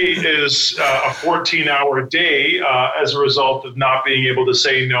 Today is a 14-hour day as a result of not being able to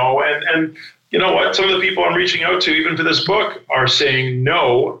say no. And you know what? Some of the people I'm reaching out to, even for this book, are saying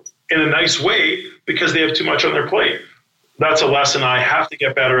no in a nice way because they have too much on their plate. That's a lesson I have to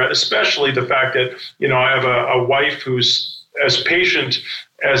get better at, especially the fact that, you know, I have a wife who's as patient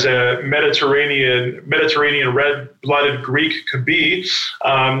as a Mediterranean red-blooded Greek could be.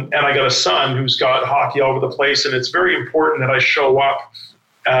 And I got a son who's got hockey all over the place. And it's very important that I show up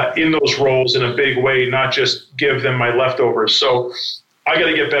in those roles in a big way, not just give them my leftovers. So I got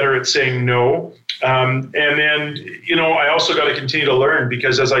to get better at saying no. And then, you know, I also got to continue to learn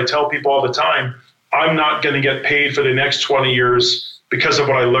because as I tell people all the time, I'm not going to get paid for the next 20 years because of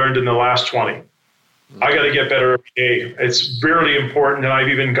what I learned in the last 20. I got to get better every day. It's really important. And I've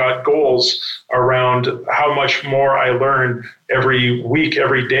even got goals around how much more I learn every week,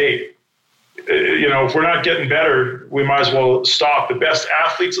 every day. You know, if we're not getting better, we might as well stop. The best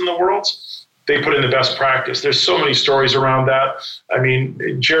athletes in the world, they put in the best practice. There's so many stories around that. I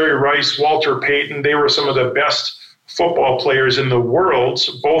mean, Jerry Rice, Walter Payton, they were some of the best football players in the world.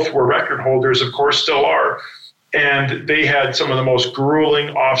 Both were record holders, of course, still are. And they had some of the most grueling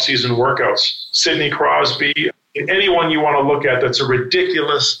off-season workouts. Sidney Crosby, anyone you want to look at that's a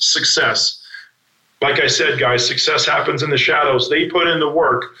ridiculous success. Like I said, guys, success happens in the shadows. They put in the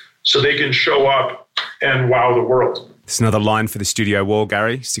work so they can show up and wow the world. It's another line for the studio wall,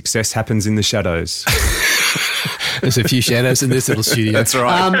 Gary. Success happens in the shadows. There's a few shadows in this little studio. That's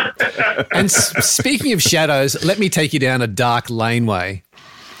right. And speaking of shadows, let me take you down a dark laneway.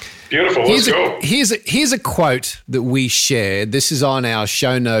 Beautiful. Let's go. Here's a quote that we shared. This is on our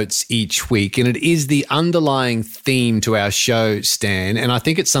show notes each week, and it is the underlying theme to our show, Stan, and I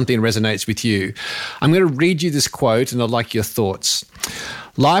think it's something that resonates with you. I'm going to read you this quote, and I'd like your thoughts.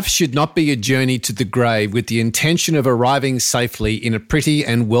 Life should not be a journey to the grave with the intention of arriving safely in a pretty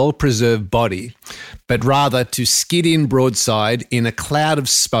and well-preserved body, but rather to skid in broadside in a cloud of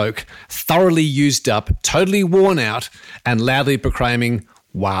smoke, thoroughly used up, totally worn out, and loudly proclaiming,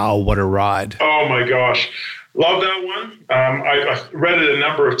 "Wow, what a ride." Oh, my gosh. Love that one. I've read it a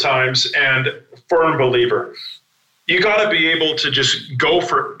number of times and firm believer. You got to be able to just go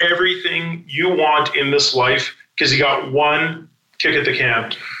for everything you want in this life because you got one kick at the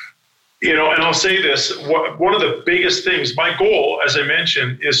can. You know, and I'll say this, one of the biggest things, my goal, as I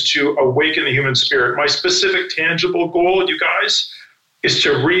mentioned, is to awaken the human spirit. My specific tangible goal, you guys, is to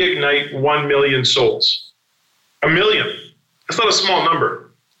reignite 1 million souls. 1 million. That's not a small number.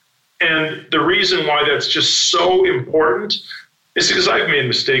 And the reason why that's just so important is because I've made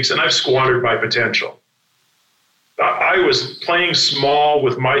mistakes and I've squandered my potential. I was playing small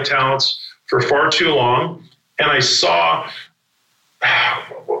with my talents for far too long, and I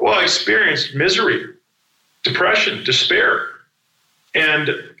experienced misery, depression, despair. And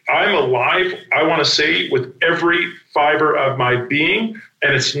I'm alive, I want to say, with every fiber of my being,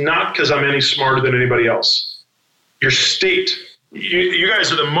 and it's not because I'm any smarter than anybody else. Your state. You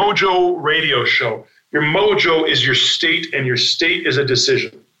guys are the Mojo radio show. Your mojo is your state, and your state is a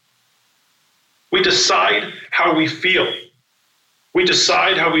decision. We decide how we feel. We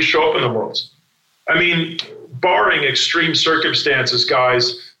decide how we show up in the world. I mean, barring extreme circumstances,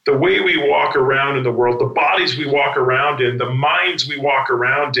 guys, the way we walk around in the world, the bodies we walk around in, the minds we walk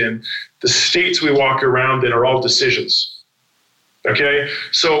around in, the states we walk around in are all decisions. Okay?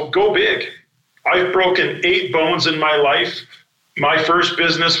 So go big. I've broken 8 bones in my life. My first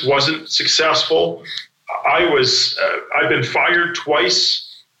business wasn't successful. I've been fired twice.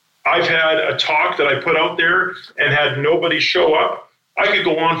 I've had a talk that I put out there and had nobody show up. I could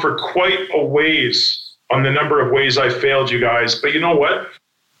go on for quite a ways on the number of ways I failed, you guys. But you know what?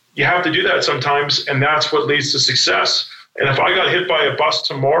 You have to do that sometimes, and that's what leads to success. And if I got hit by a bus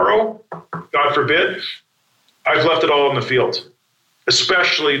tomorrow, God forbid, I've left it all in the field,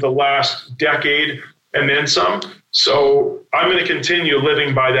 especially the last decade and then some. So I'm going to continue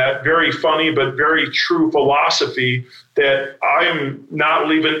living by that very funny but very true philosophy that I'm not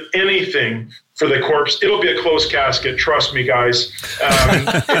leaving anything for the corpse. It'll be a closed casket. Trust me, guys.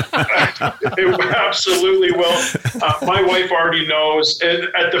 It absolutely will. My wife already knows. And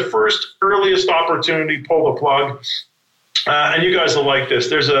at the first earliest opportunity, pull the plug. And you guys will like this.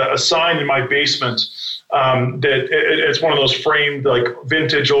 There's a sign in my basement that it's one of those framed, like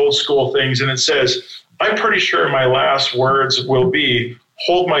vintage old school things. And it says, "I'm pretty sure my last words will be,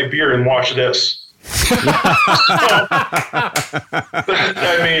 hold my beer and watch this."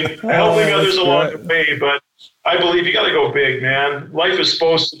 Helping others along the way, but I believe you got to go big, man. Life is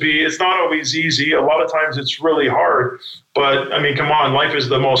supposed to be, it's not always easy. A lot of times it's really hard, but come on, life is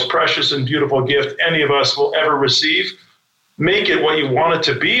the most precious and beautiful gift any of us will ever receive. Make it what you want it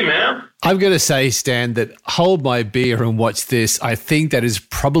to be, man. I'm going to say, Stan, that hold my beer and watch this. I think that is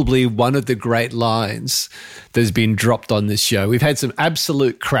probably one of the great lines that has been dropped on this show. We've had some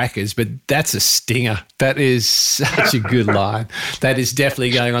absolute crackers, but that's a stinger. That is such a good line. That is definitely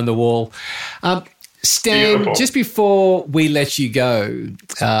going on the wall. Stan, beautiful. Just before we let you go,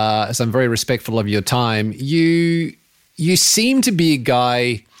 as I'm very respectful of your time, you seem to be a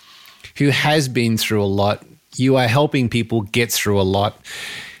guy who has been through a lot. You are helping people get through a lot.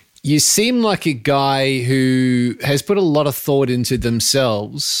 You seem like a guy who has put a lot of thought into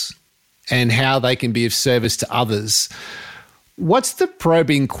themselves and how they can be of service to others. What's the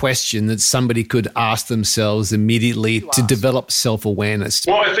probing question that somebody could ask themselves immediately to develop self-awareness?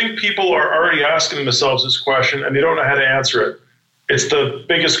 Well, I think people are already asking themselves this question and they don't know how to answer it. It's the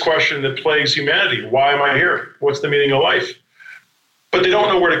biggest question that plagues humanity. Why am I here? What's the meaning of life? But they don't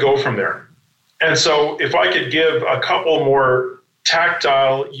know where to go from there. And so if I could give a couple more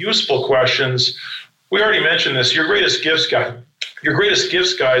tactile, useful questions, we already mentioned this. Your greatest gifts,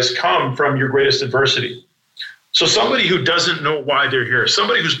 guys, come from your greatest adversity. So somebody who doesn't know why they're here,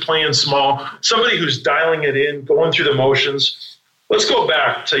 somebody who's playing small, somebody who's dialing it in, going through the motions, let's go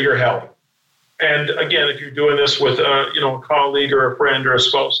back to your hell. And again, if you're doing this with a colleague or a friend or a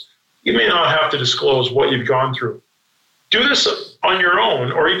spouse, you may not have to disclose what you've gone through. Do this on your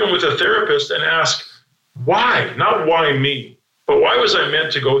own or even with a therapist and ask, why? Not why me, but why was I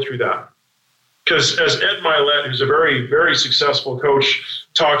meant to go through that? Because as Ed Milet, who's a very, very successful coach,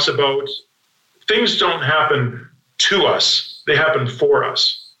 talks about, things don't happen to us, they happen for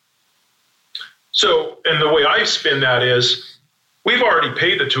us. So, and the way I spin that is, we've already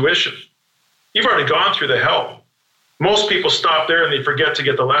paid the tuition. You've already gone through the hell. Most people stop there and they forget to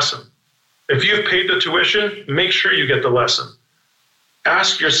get the lesson. If you've paid the tuition, make sure you get the lesson.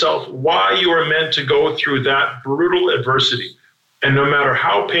 Ask yourself why you are meant to go through that brutal adversity. And no matter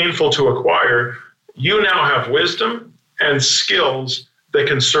how painful to acquire, you now have wisdom and skills that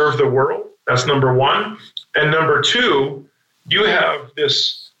can serve the world. That's number one. And number two, you have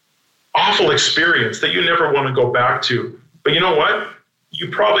this awful experience that you never want to go back to. But you know what? You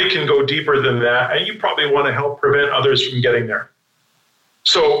probably can go deeper than that, and you probably want to help prevent others from getting there.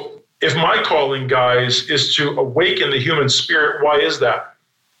 So if my calling, guys, is to awaken the human spirit, why is that?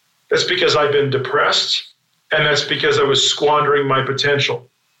 That's because I've been depressed, and that's because I was squandering my potential,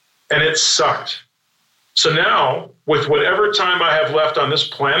 and it sucked. So now, with whatever time I have left on this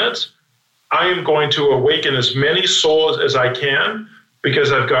planet, I am going to awaken as many souls as I can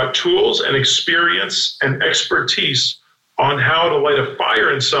because I've got tools and experience and expertise on how to light a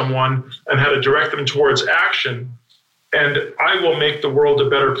fire in someone and how to direct them towards action. And I will make the world a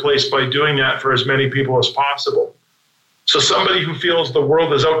better place by doing that for as many people as possible. So somebody who feels the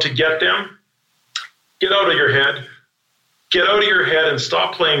world is out to get them, get out of your head. Get out of your head and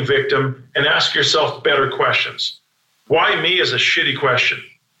stop playing victim and ask yourself better questions. Why me is a shitty question.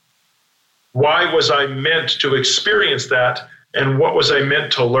 Why was I meant to experience that? And what was I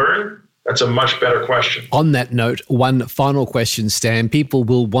meant to learn? That's a much better question. On that note, one final question, Stan. People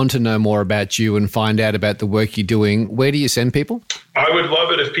will want to know more about you and find out about the work you're doing. Where do you send people? I would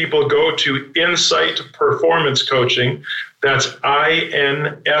love it if people go to Insight Performance Coaching. That's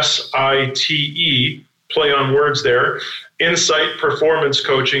INSITE, play on words there,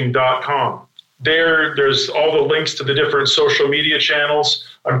 insightperformancecoaching.com. There's all the links to the different social media channels.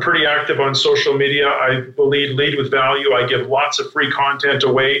 I'm pretty active on social media. I believe lead with value. I give lots of free content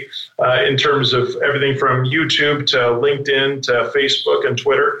away in terms of everything from YouTube to LinkedIn to Facebook and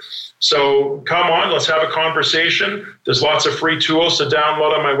Twitter. So come on, let's have a conversation. There's lots of free tools to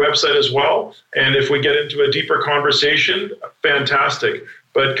download on my website as well. And if we get into a deeper conversation, fantastic.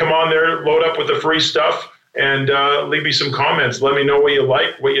 But come on there, load up with the free stuff. And leave me some comments. Let me know what you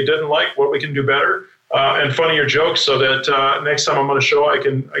like, what you didn't like, what we can do better, and funnier jokes so that next time I'm on a show, I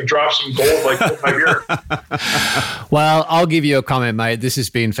drop some gold like my beer. Well, I'll give you a comment, mate. This has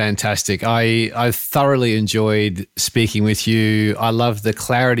been fantastic. I thoroughly enjoyed speaking with you. I love the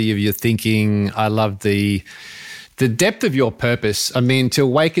clarity of your thinking. I love the depth of your purpose. I mean, to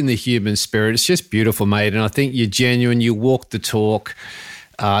awaken the human spirit, it's just beautiful, mate. And I think you're genuine. You walk the talk.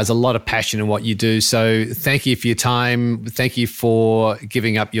 There's a lot of passion in what you do. So thank you for your time. Thank you for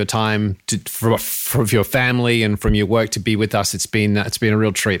giving up your time for your family and from your work to be with us. It's been a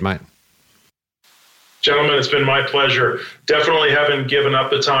real treat, mate. Gentlemen, it's been my pleasure. Definitely haven't given up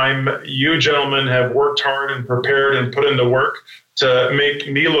the time. You gentlemen have worked hard and prepared and put in the work to make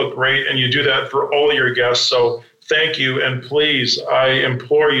me look great, and you do that for all your guests. So thank you, and please, I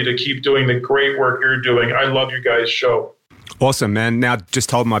implore you to keep doing the great work you're doing. I love your guys' show. Awesome, man. Now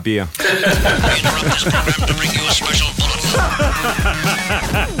just hold my beer. We interrupt this program to bring you a special bulletin.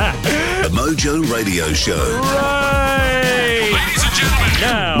 The Mojo Radio Show. Ladies and gentlemen,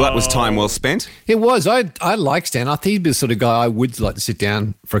 now. Well, that was time well spent. It was. I like Stan. I think he'd be the sort of guy I would like to sit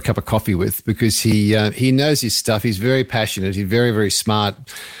down for a cup of coffee with, because he knows his stuff. He's very passionate. He's very, very smart.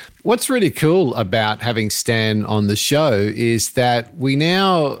 What's really cool about having Stan on the show is that we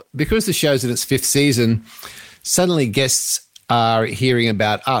now, because the show's in its 5th season, suddenly guests are hearing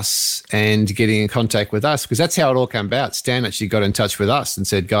about us and getting in contact with us, because that's how it all came about. Stan actually got in touch with us and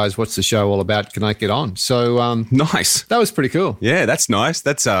said, guys, what's the show all about? Can I get on? So Nice. that was pretty cool. Yeah, that's nice.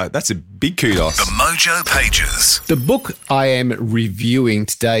 That's a big kudos. The Mojo Pages. The book I am reviewing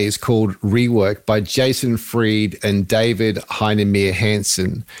today is called Rework by Jason Fried and David Heinemeier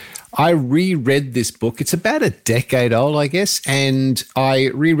Hansen. I reread this book. It's about a decade old, I guess, and I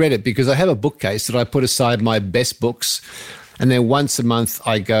reread it because I have a bookcase that I put aside my best books, and then once a month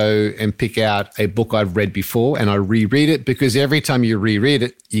I go and pick out a book I've read before and I reread it, because every time you reread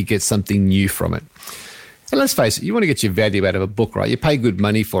it, you get something new from it. And let's face it, you want to get your value out of a book, right? You pay good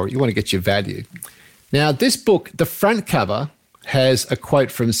money for it. You want to get your value. Now, this book, the front cover has a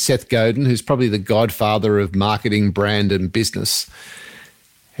quote from Seth Godin, who's probably the godfather of marketing, brand, and business.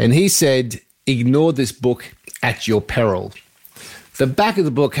 And he said, ignore this book at your peril. The back of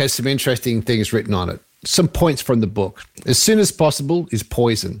the book has some interesting things written on it. Some points from the book. As soon as possible is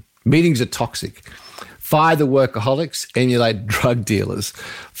poison. Meetings are toxic. Fire the workaholics, emulate drug dealers.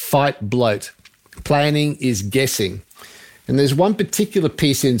 Fight bloat. Planning is guessing. And there's one particular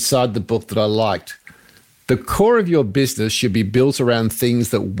piece inside the book that I liked. The core of your business should be built around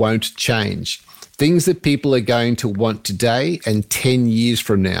things that won't change. Things that people are going to want today and 10 years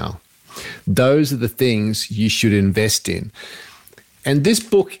from now. Those are the things you should invest in. And this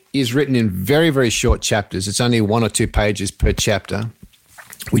book is written in very, very short chapters. It's only 1 or 2 pages per chapter,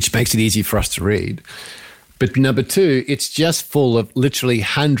 which makes it easy for us to read. But number 2, it's just full of literally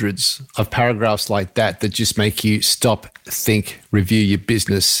hundreds of paragraphs like that just make you stop, think, review your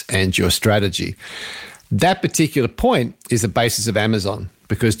business and your strategy. That particular point is the basis of Amazon,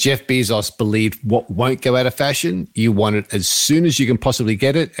 because Jeff Bezos believed what won't go out of fashion, you want it as soon as you can possibly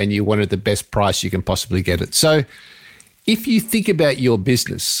get it, and you want it the best price you can possibly get it. So if you think about your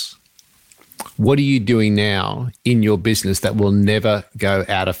business, what are you doing now in your business that will never go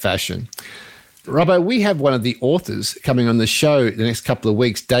out of fashion? Robbo, we have one of the authors coming on the show the next couple of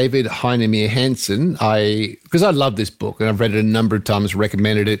weeks, David Heinemeier Hansen. Because I love this book and I've read it a number of times,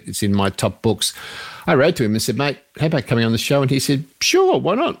 recommended it. It's in my top books. I wrote to him and said, mate, how about coming on the show? And he said, sure,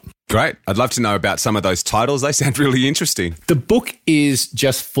 why not? Great. I'd love to know about some of those titles. They sound really interesting. The book is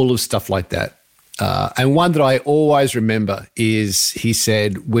just full of stuff like that. And one that I always remember is, he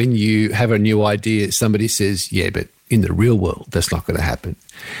said, when you have a new idea, somebody says, yeah, but in the real world, that's not going to happen.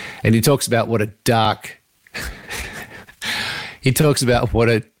 And he talks about what a dark,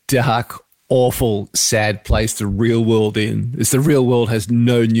 awful, sad place the real world is. The real world has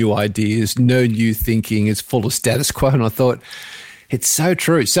no new ideas, no new thinking. It's full of status quo. And I thought, it's so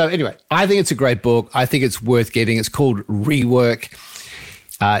true. So anyway, I think it's a great book. I think it's worth getting. It's called Rework.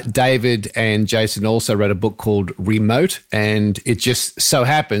 David and Jason also wrote a book called Remote, and it just so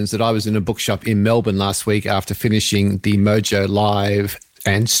happens that I was in a bookshop in Melbourne last week after finishing the Mojo Live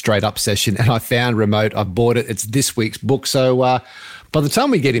and Straight Up session, and I found Remote. I bought it. It's this week's book. So by the time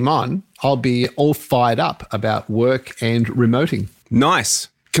we get him on, I'll be all fired up about work and remoting. Nice.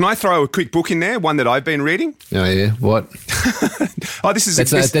 Can I throw a quick book in there, one that I've been reading? Oh, yeah? What?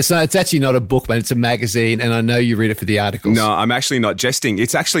 It's actually not a book, man. It's a magazine, and I know you read it for the articles. No, I'm actually not jesting.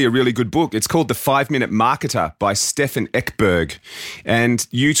 It's actually a really good book. It's called The 5-Minute Marketer by Stefan Ekberg. And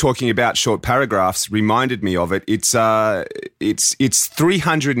you talking about short paragraphs reminded me of it. It's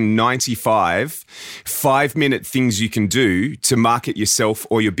 395 5-minute things you can do to market yourself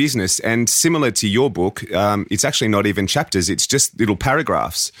or your business. And similar to your book, it's actually not even chapters. It's just little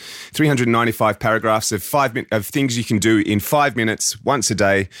paragraphs. 395 paragraphs of things you can do in 5 minutes once a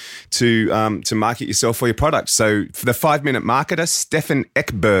day to market yourself or your product. So for the 5-Minute Marketer, Stefan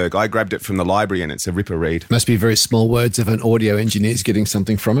Ekberg, I grabbed it from the library and it's a ripper read. Must be very small words if an audio engineer's getting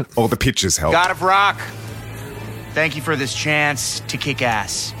something from it. All the pictures help. God of Rock, thank you for this chance to kick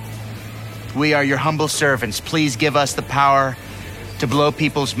ass. We are your humble servants. Please give us the power to blow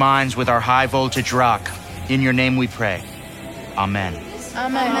people's minds with our high voltage rock. In your name we pray. Amen.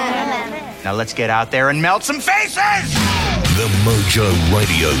 Amen. Now let's get out there and melt some faces! The Mojo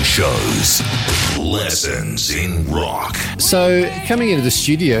Radio Show's Lessons in Rock. So, coming into the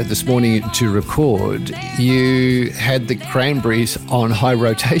studio this morning to record, you had the Cranberries on high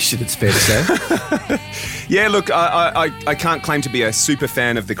rotation, it's fair to say. Yeah, look, I can't claim to be a super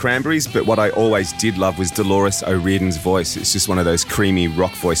fan of the Cranberries, but what I always did love was Dolores O'Riordan's voice. It's just one of those creamy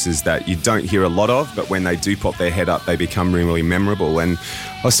rock voices that you don't hear a lot of, but when they do pop their head up, they become really memorable. And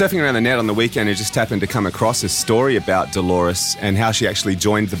I was surfing around the net on the weekend and just happened to come across a story about Dolores and how she actually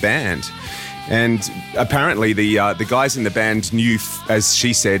joined the band. And apparently the guys in the band knew, as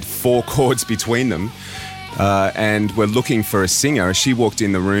she said, 4 chords between them and were looking for a singer. She walked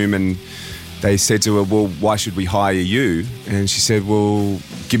in the room and they said to her, well, why should we hire you? And she said, well,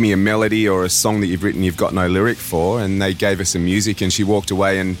 give me a melody or a song that you've written you've got no lyric for. And they gave her some music and she walked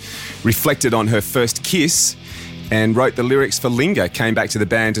away and reflected on her first kiss and wrote the lyrics for Linger, came back to the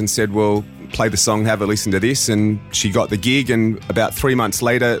band and said, well, play the song, have a listen to this. And she got the gig, and about 3 months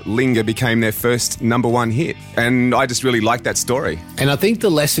later, Linger became their first #1 hit. And I just really liked that story. And I think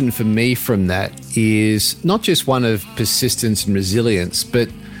the lesson for me from that is not just one of persistence and resilience, but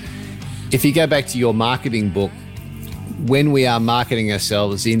if you go back to your marketing book, when we are marketing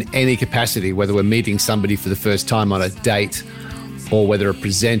ourselves in any capacity, whether we're meeting somebody for the first time on a date or whether we're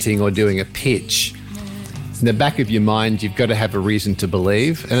presenting or doing a pitch, in the back of your mind, you've got to have a reason to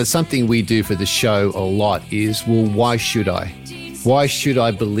believe. And it's something we do for the show a lot is, well, why should I? Why should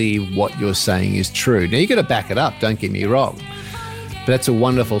I believe what you're saying is true? Now, you've got to back it up, don't get me wrong. But that's a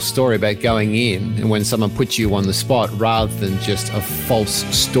wonderful story about going in and when someone puts you on the spot rather than just a false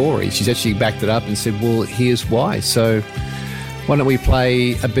story. She's actually backed it up and said, well, here's why. So why don't we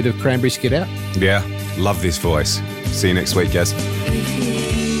play a bit of Cranberries Get Out? Yeah, love this voice. See you next week, guys.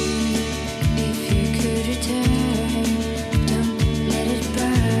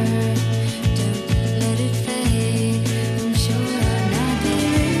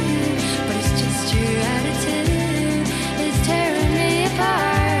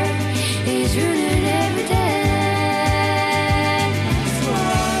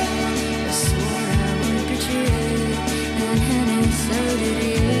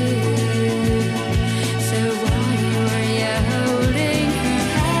 So why were you holding her?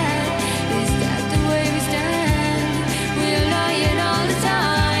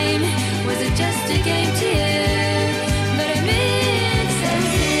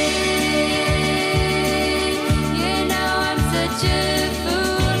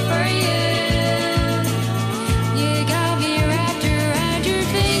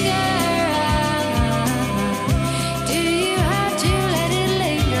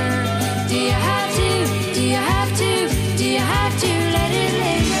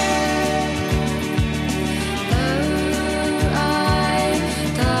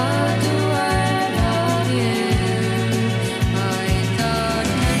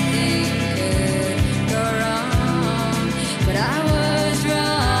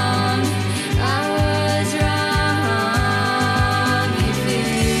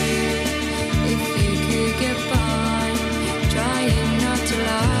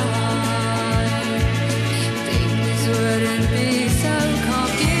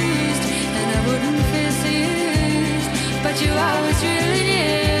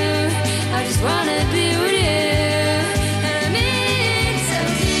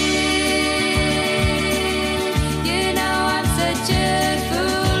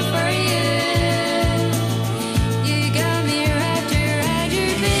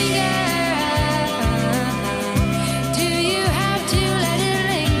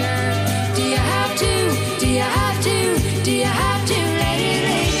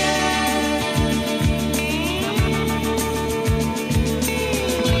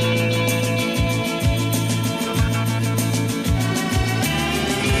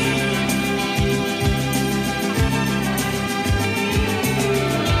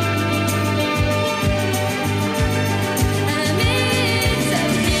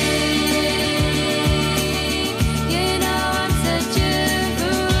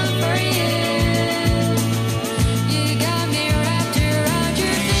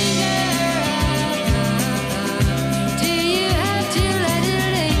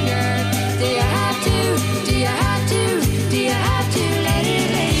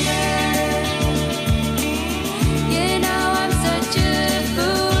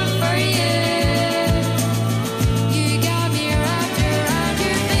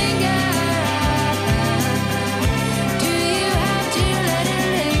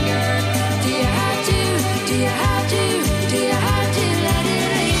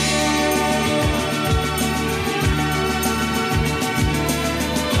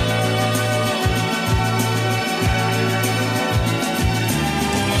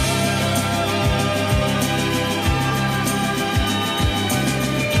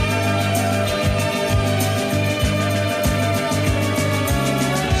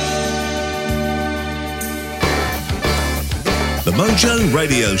 Mojo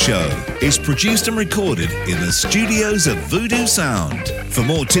Radio Show is produced and recorded in the studios of Voodoo Sound. For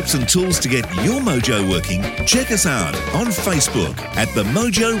more tips and tools to get your mojo working, check us out on Facebook at The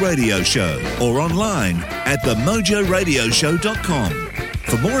Mojo Radio Show or online at themojoradioshow.com.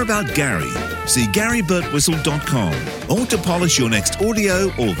 For more about Gary, see GaryBurtWhistle.com, or to polish your next audio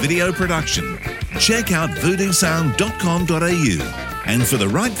or video production, check out voodoosound.com.au. And for the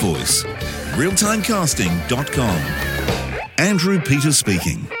right voice, realtimecasting.com. Andrew Peters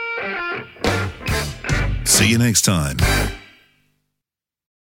speaking. See you next time.